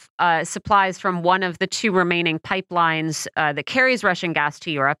off supplies from one of the two remaining pipelines that carries Russian gas to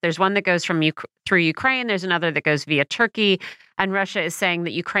Europe. There's one that goes through Ukraine. There's another that goes via Turkey. And Russia is saying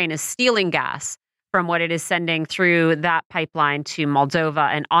that Ukraine is stealing gas from what it is sending through that pipeline to Moldova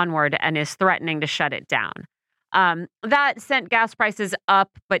and onward, and is threatening to shut it down. That sent gas prices up,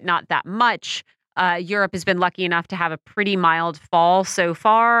 but not that much. Europe has been lucky enough to have a pretty mild fall so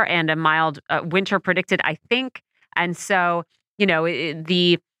far and a mild winter predicted, I think. And so,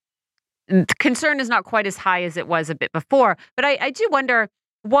 the concern is not quite as high as it was a bit before. But I do wonder,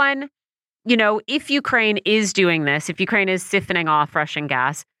 one, if Ukraine is doing this, if Ukraine is siphoning off Russian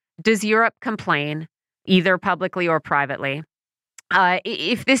gas, does Europe complain, either publicly or privately?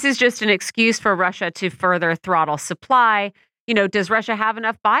 If this is just an excuse for Russia to further throttle supply, does Russia have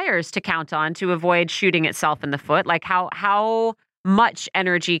enough buyers to count on to avoid shooting itself in the foot? Like how much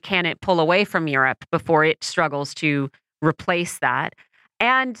energy can it pull away from Europe before it struggles to replace that?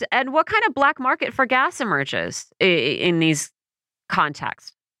 And what kind of black market for gas emerges in these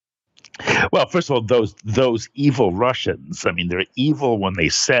contexts? Well, first of all, those evil Russians. I mean, they're evil when they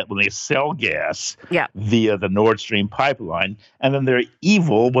sell gas via the Nord Stream pipeline, and then they're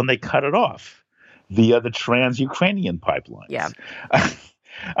evil when they cut it off via the trans-Ukrainian pipelines. Yeah.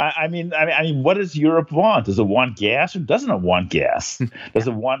 I mean, what does Europe want? Does it want gas or doesn't it want gas? Does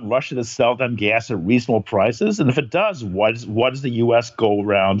it want Russia to sell them gas at reasonable prices? And if it does, what does the U.S. go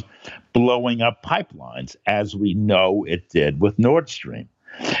around blowing up pipelines, as we know it did with Nord Stream?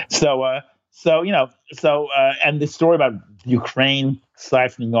 So and the story about Ukraine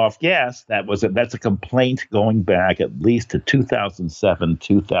siphoning off gas, that's a complaint going back at least to 2007,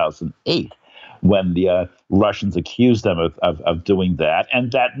 2008, when the Russians accused them of doing that.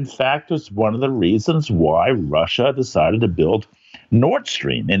 And that, in fact, was one of the reasons why Russia decided to build Nord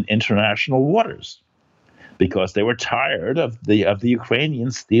Stream in international waters, because they were tired of the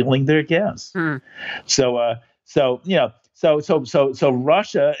Ukrainians stealing their gas. So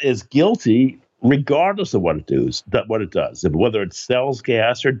Russia is guilty regardless of what it does, whether it sells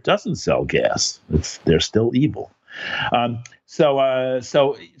gas or doesn't sell gas. They're still evil. I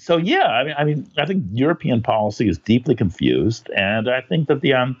think European policy is deeply confused, and I think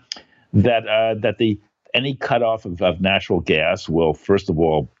that any cutoff of natural gas will, first of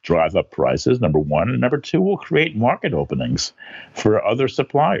all, drive up prices, number one, and number two, will create market openings for other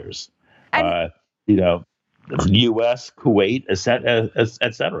suppliers. U.S., Kuwait, et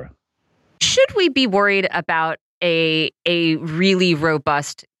cetera. Should we be worried about a really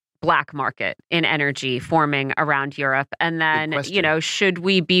robust black market in energy forming around Europe? And then, should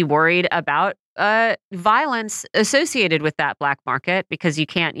we be worried about violence associated with that black market? Because you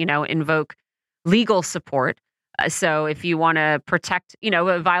can't, invoke legal support. So if you want to protect,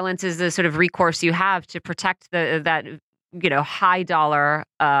 violence is the sort of recourse you have to protect that high dollar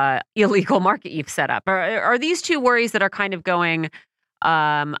illegal market you've set up. Are these two worries that are kind of going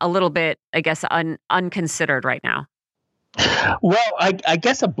a little bit, I guess, unconsidered right now? Well, I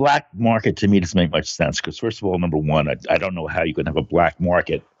guess a black market to me doesn't make much sense because, first of all, number one, I don't know how you can have a black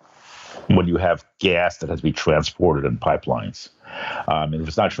market when you have gas that has to be transported in pipelines. And if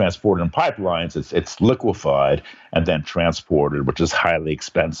it's not transported in pipelines, it's liquefied and then transported, which is highly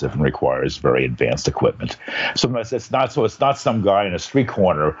expensive and requires very advanced equipment. So it's not some guy in a street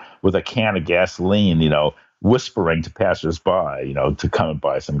corner with a can of gasoline, whispering to passersby, to come and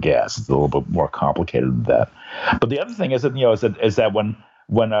buy some gas. It's a little bit more complicated than that. But the other thing is that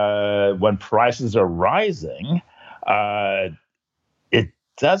when prices are rising, it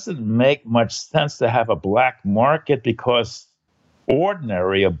doesn't make much sense to have a black market because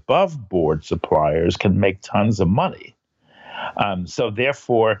ordinary above board suppliers can make tons of money. So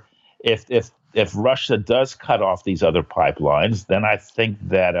therefore, if Russia does cut off these other pipelines, then I think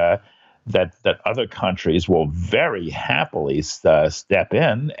that other countries will very happily step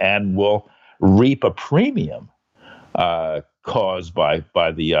in and will reap a premium caused by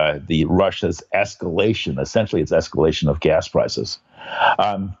the Russia's escalation. Essentially, it's escalation of gas prices.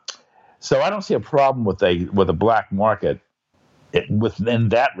 So I don't see a problem with a black market. Within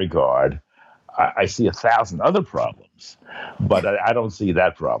that regard, I see 1,000 other problems, but I don't see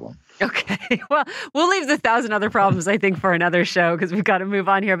that problem. Okay. Well, we'll leave the 1,000 other problems, I think, for another show because we've got to move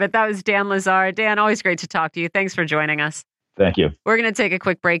on here. But that was Dan Lazare. Dan, always great to talk to you. Thanks for joining us. Thank you. We're going to take a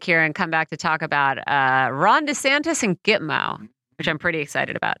quick break here and come back to talk about Ron DeSantis and Gitmo, which I'm pretty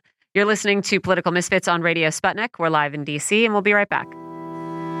excited about. You're listening to Political Misfits on Radio Sputnik. We're live in D.C., and we'll be right back.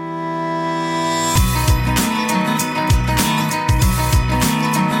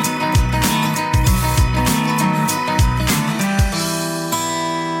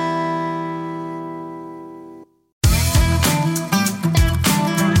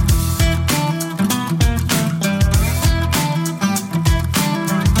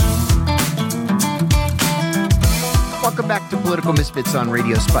 Welcome back to Political Misfits on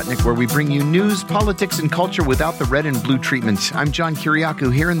Radio Sputnik, where we bring you news, politics, and culture without the red and blue treatment. I'm John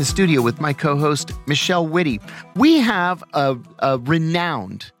Kiriakou here in the studio with my co-host, Michelle Witte. We have a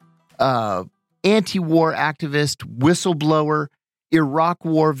renowned anti-war activist, whistleblower, Iraq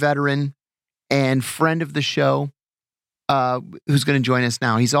war veteran, and friend of the show who's going to join us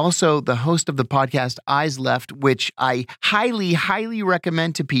now. He's also the host of the podcast Eyes Left, which I highly, highly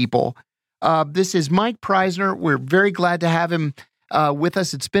recommend to people. This is Mike Preisner. We're very glad to have him with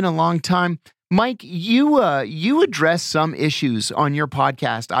us. It's been a long time. Mike, you address some issues on your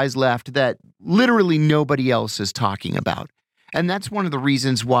podcast, Eyes Left, that literally nobody else is talking about. And that's one of the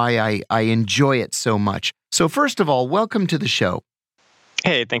reasons why I enjoy it so much. So first of all, welcome to the show.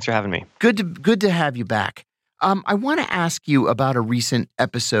 Hey, thanks for having me. Good to have you back. I want to ask you about a recent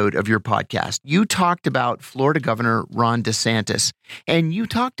episode of your podcast. You talked about Florida Governor Ron DeSantis, and you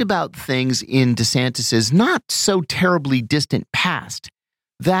talked about things in DeSantis's not so terribly distant past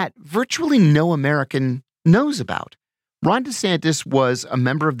that virtually no American knows about. Ron DeSantis was a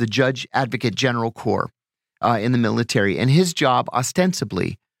member of the Judge Advocate General Corps in the military, and his job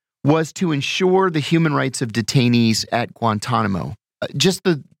ostensibly was to ensure the human rights of detainees at Guantanamo. Just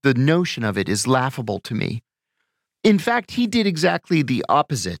the notion of it is laughable to me. In fact, he did exactly the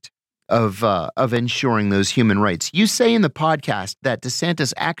opposite of ensuring those human rights. You say in the podcast that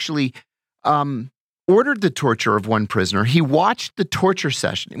DeSantis actually ordered the torture of one prisoner. He watched the torture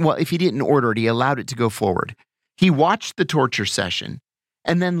session. Well, if he didn't order it, he allowed it to go forward. He watched the torture session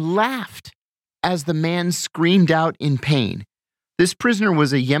and then laughed as the man screamed out in pain. This prisoner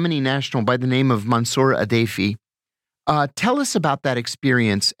was a Yemeni national by the name of Mansour Adeyfi. Tell us about that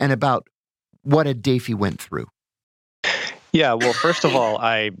experience and about what Adeyfi went through. Yeah, well, first of all,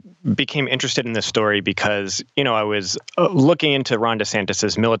 I became interested in this story because, I was looking into Ron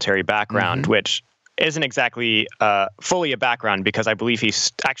DeSantis' military background, which isn't exactly fully a background because I believe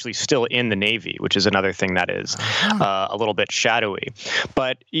he's actually still in the Navy, which is another thing that is a little bit shadowy.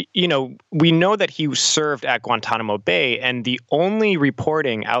 But, we know that he served at Guantanamo Bay, and the only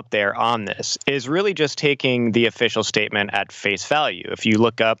reporting out there on this is really just taking the official statement at face value. If you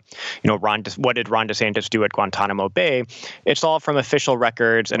look up, what did Ron DeSantis do at Guantanamo Bay? It's all from official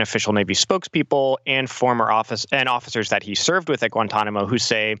records and official Navy spokespeople and former officers that he served with at Guantanamo who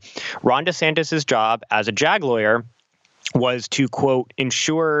say Ron DeSantis' job as a JAG lawyer was to, quote,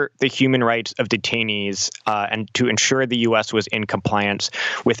 ensure the human rights of detainees and to ensure the U.S. was in compliance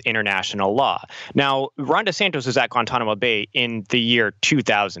with international law. Now, Ron DeSantis was at Guantanamo Bay in the year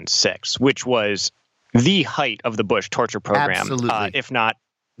 2006, which was the height of the Bush torture program, if not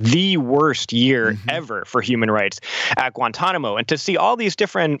the worst year ever for human rights at Guantanamo. And to see all these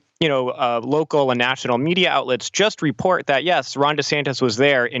different, local and national media outlets just report that, yes, Ron DeSantis was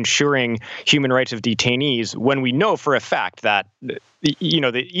there ensuring human rights of detainees when we know for a fact that,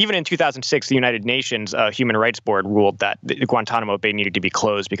 even in 2006, the United Nations Human Rights Board ruled that Guantanamo Bay needed to be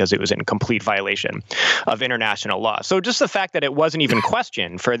closed because it was in complete violation of international law. So just the fact that it wasn't even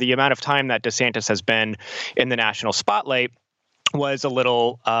questioned for the amount of time that DeSantis has been in the national spotlight was a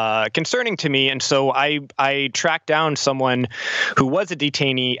little concerning to me. And so I tracked down someone who was a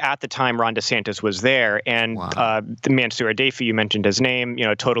detainee at the time Ron DeSantis was there. And the Mansour Adeyfi, you mentioned his name,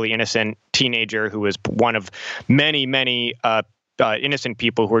 totally innocent teenager who was one of many, many innocent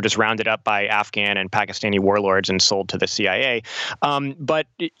people who were just rounded up by Afghan and Pakistani warlords and sold to the CIA. But,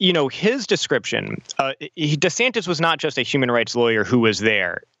 his description, DeSantis was not just a human rights lawyer who was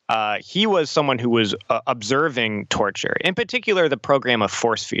there. He was someone who was observing torture, in particular the program of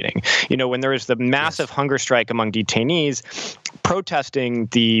force feeding. When there was the massive hunger strike among detainees protesting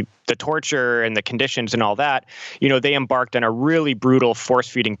the torture and the conditions and all that, they embarked on a really brutal force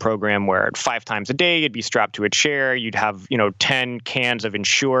feeding program where 5 times a day you'd be strapped to a chair. You'd have, 10 cans of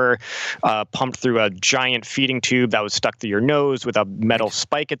Ensure pumped through a giant feeding tube that was stuck through your nose with a metal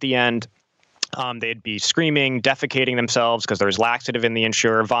spike at the end. They'd be screaming, defecating themselves because there was laxative in the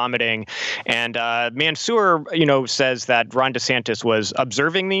Ensure, vomiting. And Mansour, says that Ron DeSantis was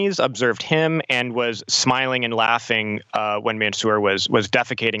observed him, and was smiling and laughing when Mansour was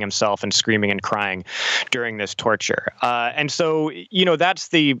defecating himself and screaming and crying during this torture. And so, that's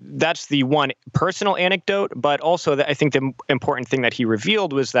the one personal anecdote. But also, I think the important thing that he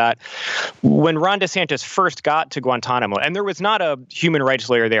revealed was that when Ron DeSantis first got to Guantanamo, and there was not a human rights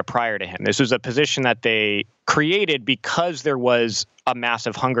lawyer there prior to him, this was a position that they created because there was a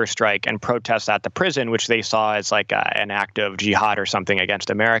massive hunger strike and protests at the prison, which they saw as like an act of jihad or something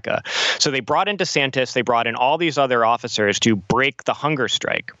against America. So they brought in DeSantis, they brought in all these other officers to break the hunger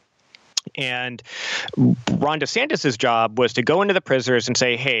strike. And Ron DeSantis' job was to go into the prisoners and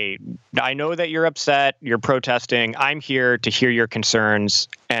say, hey, I know that you're upset, you're protesting. I'm here to hear your concerns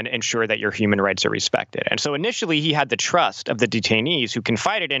and ensure that your human rights are respected. And so initially he had the trust of the detainees who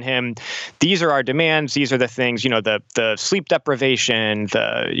confided in him. These are our demands. These are the things, the sleep deprivation,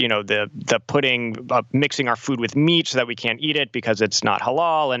 the putting, mixing our food with meat so that we can't eat it because it's not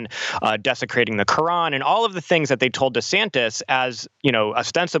halal, and desecrating the Quran, and all of the things that they told DeSantis as,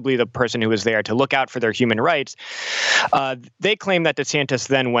 ostensibly the person who was there to look out for their human rights. They claim that DeSantis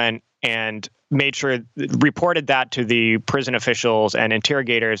then went and reported that to the prison officials and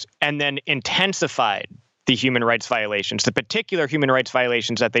interrogators, and then intensified the human rights violations, the particular human rights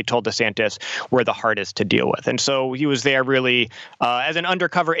violations that they told DeSantis were the hardest to deal with. And so he was there really as an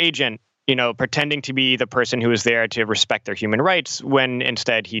undercover agent, pretending to be the person who was there to respect their human rights, when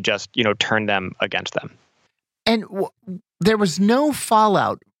instead he just, turned them against them. And there was no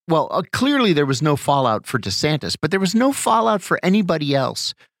fallout. Well, clearly there was no fallout for DeSantis, but there was no fallout for anybody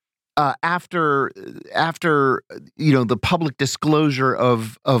else after the public disclosure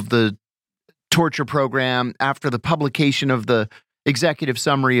of the torture program, after the publication of the executive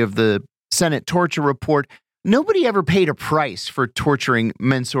summary of the Senate torture report. Nobody ever paid a price for torturing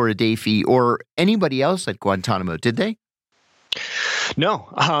Mansour Adeyfi or anybody else at Guantanamo, did they? No.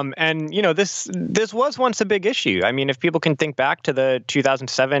 And, this was once a big issue. I mean, if people can think back to the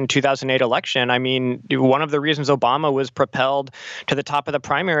 2007, 2008 election, I mean, one of the reasons Obama was propelled to the top of the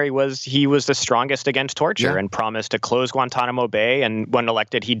primary was he was the strongest against torture and promised to close Guantanamo Bay. And when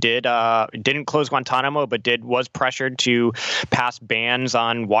elected, he didn't close Guantanamo, but was pressured to pass bans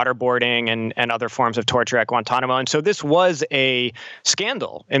on waterboarding and other forms of torture at Guantanamo. And so this was a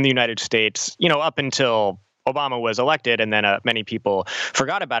scandal in the United States, up until Obama was elected, and then many people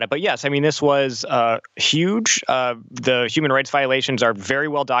forgot about it. But yes, I mean, this was huge. The human rights violations are very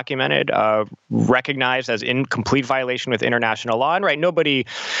well documented, recognized as in complete violation with international law. And nobody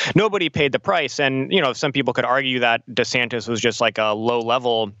paid the price. And, some people could argue that DeSantis was just like a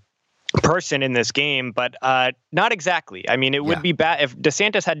low-level person in this game, but not exactly. I mean, it would be bad if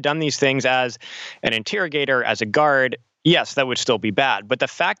DeSantis had done these things as an interrogator, as a guard. Yes, that would still be bad. But the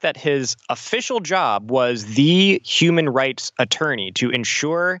fact that his official job was the human rights attorney to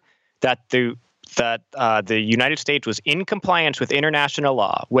ensure that the United States was in compliance with international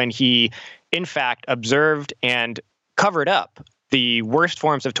law when he, in fact, observed and covered up the worst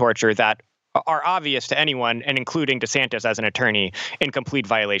forms of torture that are obvious to anyone, and including DeSantis as an attorney, in complete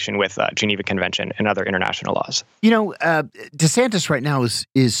violation with Geneva Convention and other international laws. DeSantis right now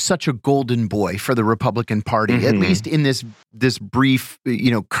is such a golden boy for the Republican Party, at least in this brief,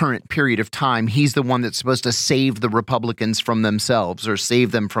 current period of time. He's the one that's supposed to save the Republicans from themselves or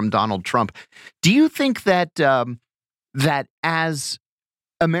save them from Donald Trump. Do you think that that as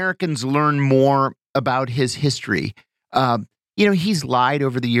Americans learn more about his history, he's lied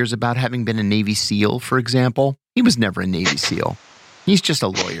over the years about having been a Navy SEAL, for example. He was never a Navy SEAL. He's just a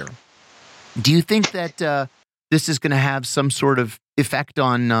lawyer. Do you think that this is going to have some sort of effect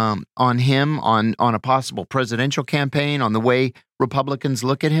on him, on a possible presidential campaign, on the way Republicans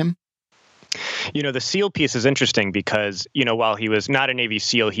look at him? The SEAL piece is interesting because, while he was not a Navy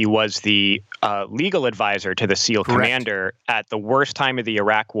SEAL, he was the legal advisor to the SEAL commander at the worst time of the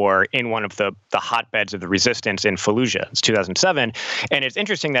Iraq War in one of the hotbeds of the resistance in Fallujah. It's 2007. And it's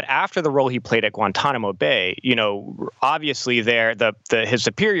interesting that after the role he played at Guantanamo Bay, obviously his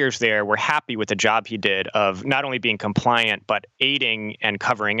superiors there were happy with the job he did of not only being compliant, but aiding and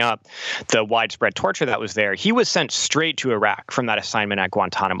covering up the widespread torture that was there. He was sent straight to Iraq from that assignment at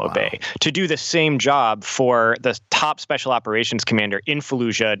Guantanamo Bay to do the same job for the top special operations commander in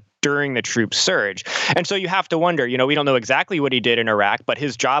Fallujah during the troop surge. And so you have to wonder, we don't know exactly what he did in Iraq, but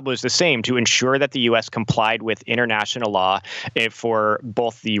his job was the same, to ensure that the U.S. complied with international law for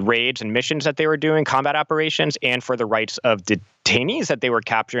both the raids and missions that they were doing, combat operations, and for the rights of detainees that they were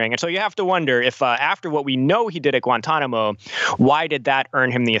capturing. And so you have to wonder if after what we know he did at Guantanamo, why did that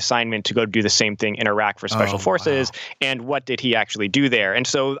earn him the assignment to go do the same thing in Iraq for special forces? And what did he actually do there? And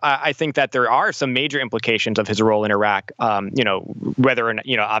so I think that there are some major implications of his role in Iraq, whether or not,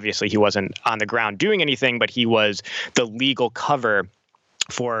 obviously he wasn't on the ground doing anything, but he was the legal cover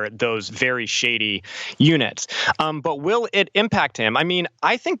for those very shady units. But will it impact him? I mean,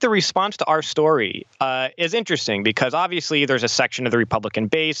 I think the response to our story is interesting because obviously there's a section of the Republican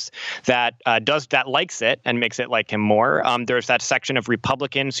base that likes it and makes it like him more. There's that section of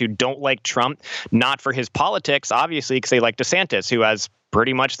Republicans who don't like Trump, not for his politics, obviously, because they like DeSantis, who has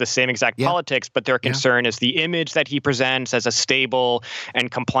pretty much the same exact politics, but their concern is the image that he presents as a stable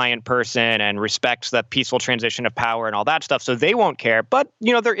and compliant person and respects the peaceful transition of power and all that stuff. So they won't care. But,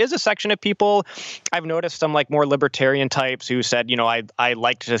 there is a section of people, I've noticed some like more libertarian types who said, I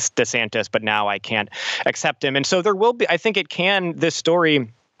liked DeSantis, but now I can't accept him. And so there will be, I think this story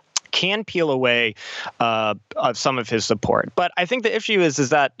can peel away some of his support. But I think the issue is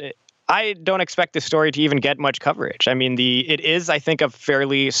that I don't expect this story to even get much coverage. I mean, it is, I think, a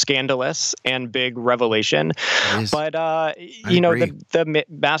fairly scandalous and big revelation. But, the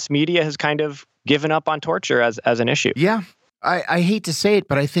mass media has kind of given up on torture as an issue. Yeah. I hate to say it,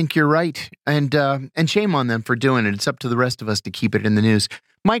 but I think you're right. And shame on them for doing it. It's up to the rest of us to keep it in the news.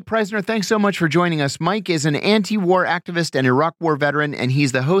 Mike Preisner, thanks so much for joining us. Mike is an anti-war activist and Iraq War veteran, and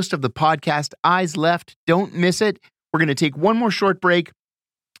he's the host of the podcast Eyes Left. Don't miss it. We're going to take one more short break.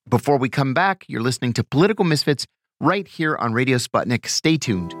 Before we come back, you're listening to Political Misfits right here on Radio Sputnik. Stay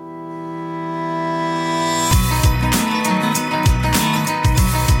tuned.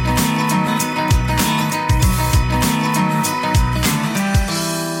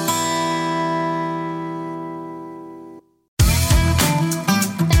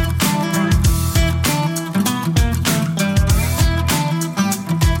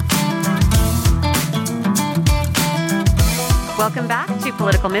 Welcome back to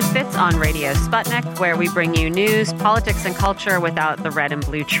Political Misfits on Radio Sputnik, where we bring you news, politics, and culture without the red and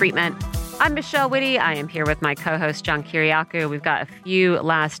blue treatment. I'm Michelle Witte. I am here with my co-host, John Kiriakou. We've got a few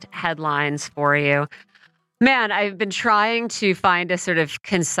last headlines for you. Man, I've been trying to find a sort of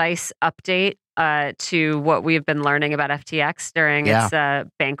concise update to what we've been learning about FTX during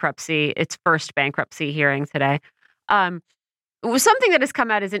its first bankruptcy hearing today. Something that has come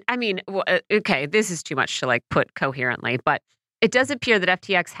out okay, this is too much to put coherently, but it does appear that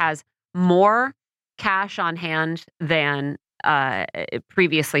FTX has more cash on hand than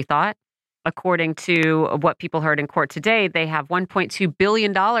previously thought. According to what people heard in court today, they have $1.2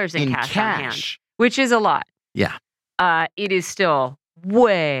 billion in cash on hand, which is a lot. Yeah. It is still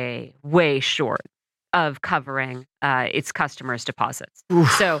way, way short of covering its customers' deposits.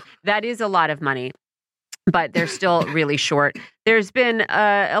 Oof. So that is a lot of money, but they're still really short. There's been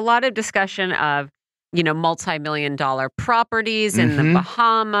a lot of discussion of, multi-million-dollar properties in the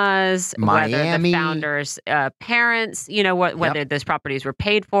Bahamas, Miami. Whether the founders' parents, whether those properties were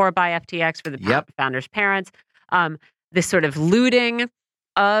paid for by FTX for the founders' parents. This sort of looting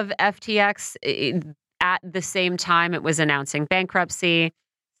of FTX at the same time it was announcing bankruptcy.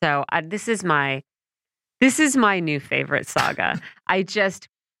 So this is my new favorite saga. I just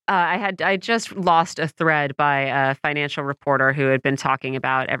lost a thread by a financial reporter who had been talking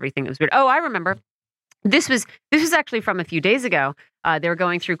about everything that was weird. Oh, I remember. This was actually from a few days ago. They were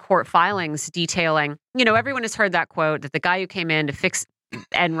going through court filings detailing, everyone has heard that quote that the guy who came in to fix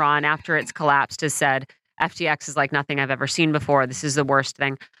Enron after it's collapsed has said, FTX is like nothing I've ever seen before. This is the worst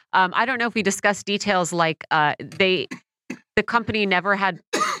thing. I don't know if we discussed details like the company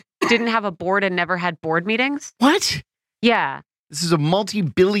didn't have a board and never had board meetings. What? Yeah. This is a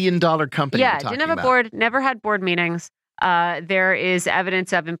multi-billion-dollar company. Yeah, didn't have a board, never had board meetings. There is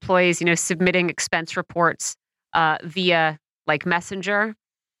evidence of employees, submitting expense reports via Messenger,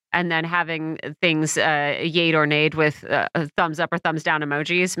 and then having things yayed or nayed with thumbs up or thumbs down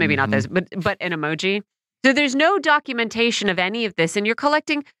emojis. Maybe not those, but an emoji. So there's no documentation of any of this, and you're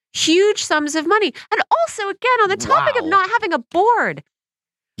collecting huge sums of money. And also, again, on the topic of not having a board,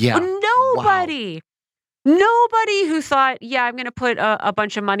 nobody who thought, I'm going to put a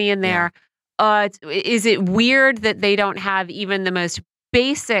bunch of money in there. Is it weird that they don't have even the most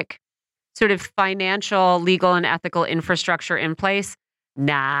basic sort of financial, legal, and ethical infrastructure in place?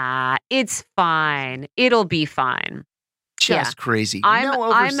 Nah, it's fine. It'll be fine. Just crazy. No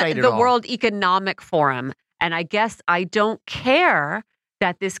oversight I'm the World Economic Forum, and I guess I don't care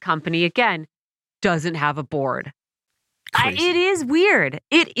that this company, again, doesn't have a board. It is weird.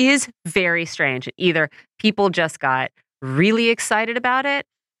 It is very strange. Either people just got really excited about it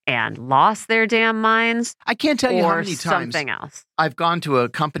and lost their damn minds. I can't tell you how many times something else. I've gone to a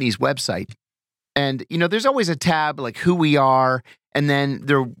company's website, and there's always a tab like who we are, and then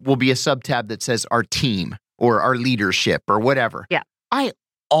there will be a sub-tab that says our team or our leadership or whatever. Yeah. I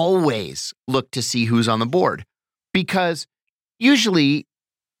always look to see who's on the board, because usually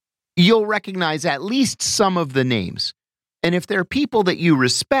you'll recognize at least some of the names. And if they're people that you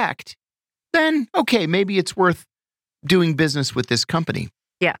respect, then okay, maybe it's worth doing business with this company.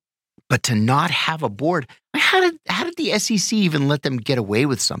 Yeah. But to not have a board, how did the SEC even let them get away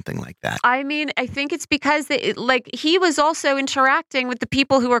with something like that? I mean, I think it's because he was also interacting with the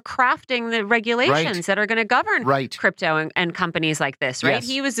people who are crafting the regulations that are going to govern crypto and companies like this, right? Yes.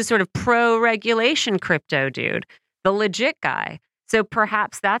 He was the sort of pro-regulation crypto dude, the legit guy. So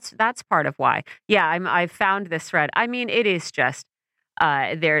perhaps that's part of why. Yeah, I've found this thread. I mean, it is just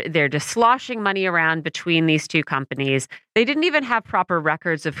they're just sloshing money around between these two companies. They didn't even have proper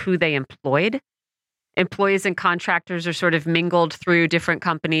records of who they employed. Employees and contractors are sort of mingled through different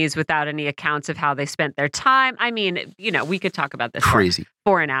companies without any accounts of how they spent their time. I mean, we could talk about this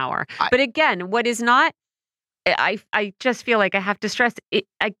for an hour. But again, what is not, I just feel like I have to stress it.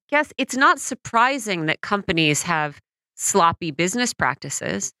 I guess it's not surprising that companies have sloppy business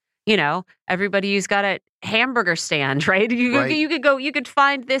practices. Everybody who's got a hamburger stand, right? You could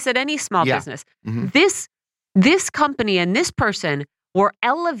find this at any small business. Mm-hmm. This company and this person were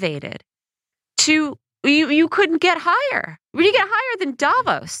elevated to, you couldn't get higher. You get higher than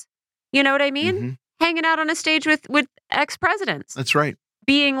Davos. You know what I mean? Mm-hmm. Hanging out on a stage with ex-presidents. That's right.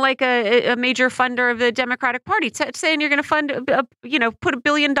 Being like a major funder of the Democratic Party, saying you're going to fund, put $1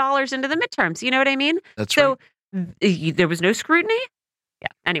 billion into the midterms. You know what I mean? That's right. There was no scrutiny? Yeah.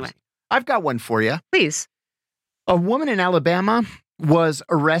 Anyway. I've got one for you. Please. A woman in Alabama was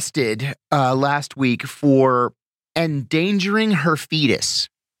arrested last week for endangering her fetus.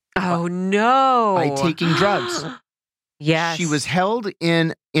 Oh, no. By taking drugs. Yes. She was held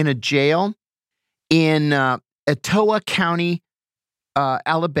in a jail in Etowah County,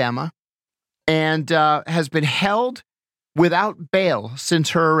 Alabama, and has been held without bail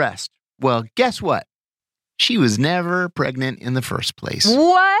since her arrest. Well, guess what? She was never pregnant in the first place.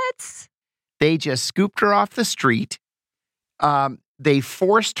 What? They just scooped her off the street. They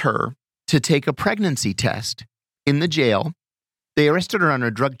forced her to take a pregnancy test in the jail. They arrested her on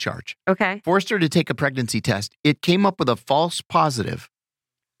a drug charge. Okay. Forced her to take a pregnancy test. It came up with a false positive.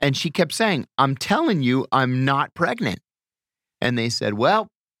 And she kept saying, I'm telling you, I'm not pregnant. And they said, well,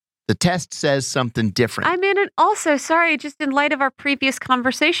 the test says something different. I mean, and also, sorry, just in light of our previous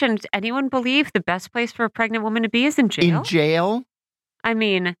conversation, does anyone believe the best place for a pregnant woman to be is in jail? In jail? I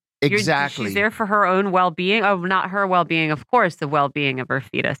mean, exactly. She's there for her own well-being. Oh, not her well-being, of course, the well-being of her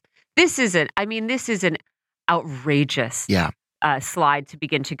fetus. This is an outrageous slide to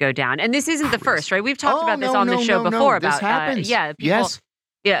begin to go down. And this isn't the first, right? We've talked about this on the show before. This happens.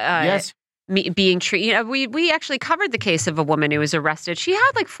 Yes. Being treated. You know, we actually covered the case of a woman who was arrested. She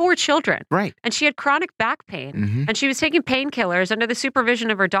had like 4 children. Right. And she had chronic back pain. Mm-hmm. And she was taking painkillers under the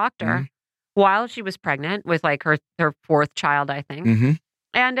supervision of her doctor while she was pregnant with like her 4th child, I think. Mm-hmm.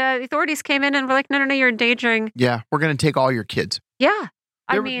 And the authorities came in and were like, no, you're endangering. Yeah, we're going to take all your kids. Yeah.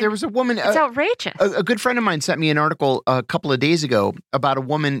 There was a woman. It's outrageous. A good friend of mine sent me an article a couple of days ago about a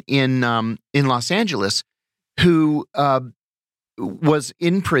woman in Los Angeles who was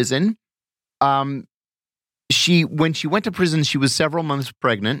in prison. When she went to prison, she was several months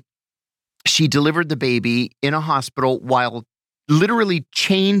pregnant. She delivered the baby in a hospital while literally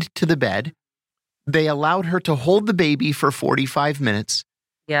chained to the bed. They allowed her to hold the baby for 45 minutes.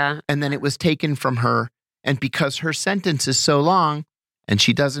 Yeah. And then it was taken from her. And because her sentence is so long and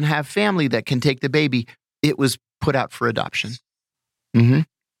she doesn't have family that can take the baby, it was put out for adoption. Mm-hmm.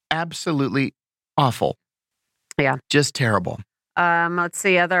 Absolutely awful. Yeah. Just terrible. Let's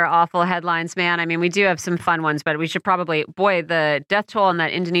see other awful headlines, man. I mean, we do have some fun ones, but we should probably, the death toll in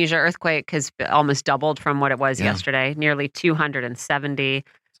that Indonesia earthquake has almost doubled from what it was yesterday, nearly 270.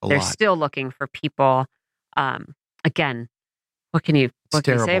 They're still looking for people. Again, what can you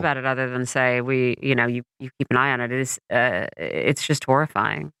say about it other than say you keep an eye on it? It's just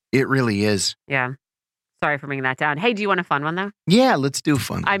horrifying. It really is. Yeah. Sorry for bringing that down. Hey, do you want a fun one though? Yeah, let's do a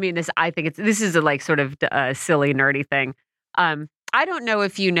fun one. I mean, this is a like sort of silly, nerdy thing. I don't know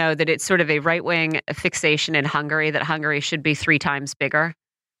if you know that it's sort of a right-wing fixation in Hungary that Hungary should be 3 times bigger.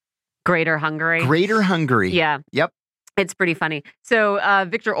 Greater Hungary. Greater Hungary. Yeah. Yep. It's pretty funny. So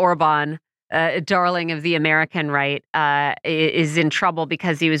Viktor Orban, darling of the American right, is in trouble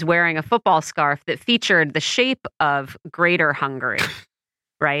because he was wearing a football scarf that featured the shape of Greater Hungary,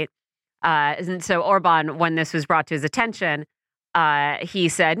 right? And so Orban, when this was brought to his attention, he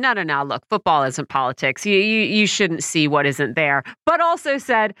said, no, look, football isn't politics. You shouldn't see what isn't there. But also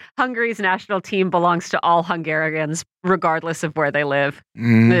said Hungary's national team belongs to all Hungarians, regardless of where they live.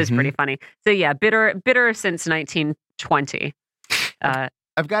 Mm-hmm. It is pretty funny. So yeah, bitter since 1920.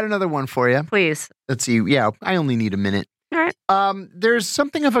 I've got another one for you. Please. Let's see. Yeah, I only need a minute. All right. There's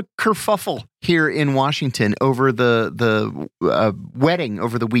something of a kerfuffle here in Washington over the wedding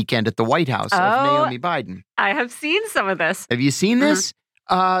over the weekend at the White House of Naomi Biden. I have seen some of this. Have you seen this?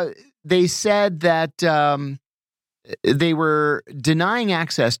 They said that they were denying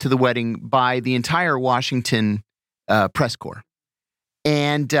access to the wedding by the entire Washington press corps.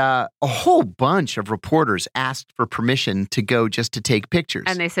 And a whole bunch of reporters asked for permission to go just to take pictures.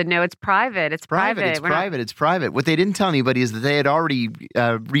 And they said, no, it's private. It's private. It's private. What they didn't tell anybody is that they had already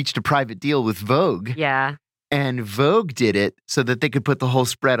reached a private deal with Vogue. Yeah. And Vogue did it so that they could put the whole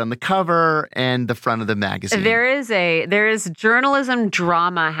spread on the cover and the front of the magazine. There is journalism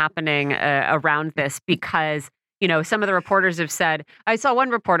drama happening around this because, some of the reporters have said, I saw one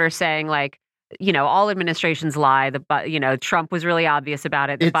reporter saying like, all administrations lie. Trump was really obvious about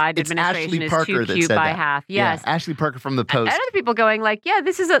it. The Biden administration is too cute by half. Yes. Yeah, Ashley Parker from the Post. And other people going like, yeah,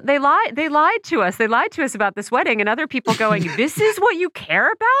 they lied to us. They lied to us about this wedding. And other people going, this is what you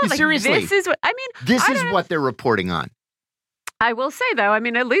care about? Like, seriously. This is what they're reporting on. I will say, though, I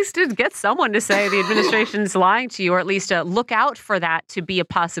mean, at least it gets someone to say the administration's lying to you, or at least look out for that to be a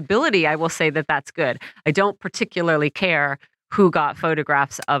possibility. I will say that that's good. I don't particularly care who got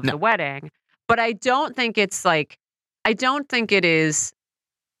photographs of the wedding. But I don't think it is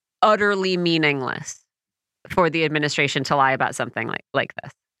utterly meaningless for the administration to lie about something like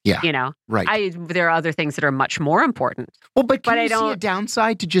this. Yeah. Right. There are other things that are much more important. Well, but can you see a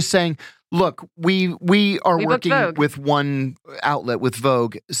downside to just saying, look, we are working with one outlet with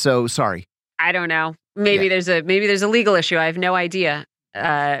Vogue, so sorry. I don't know. Maybe there's a legal issue. I have no idea.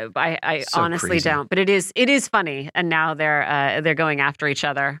 I so honestly crazy. Don't, but it is funny. And now they're going after each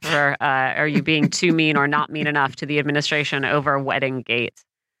other for are you being too mean or not mean enough to the administration over wedding gate?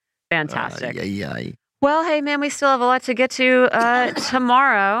 Fantastic. Yeah. Well, hey man, we still have a lot to get to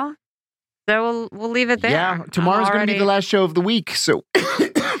tomorrow. So we'll leave it there. Yeah, tomorrow's going to be the last show of the week, so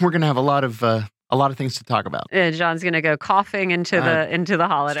we're going to have a lot of things to talk about. John's going to go coughing into the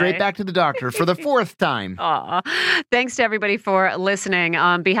holiday. Straight back to the doctor for the fourth time. Thanks to everybody for listening.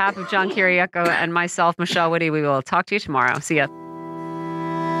 On behalf of John Kiriakou and myself, Michelle Witte, we will talk to you tomorrow. See ya.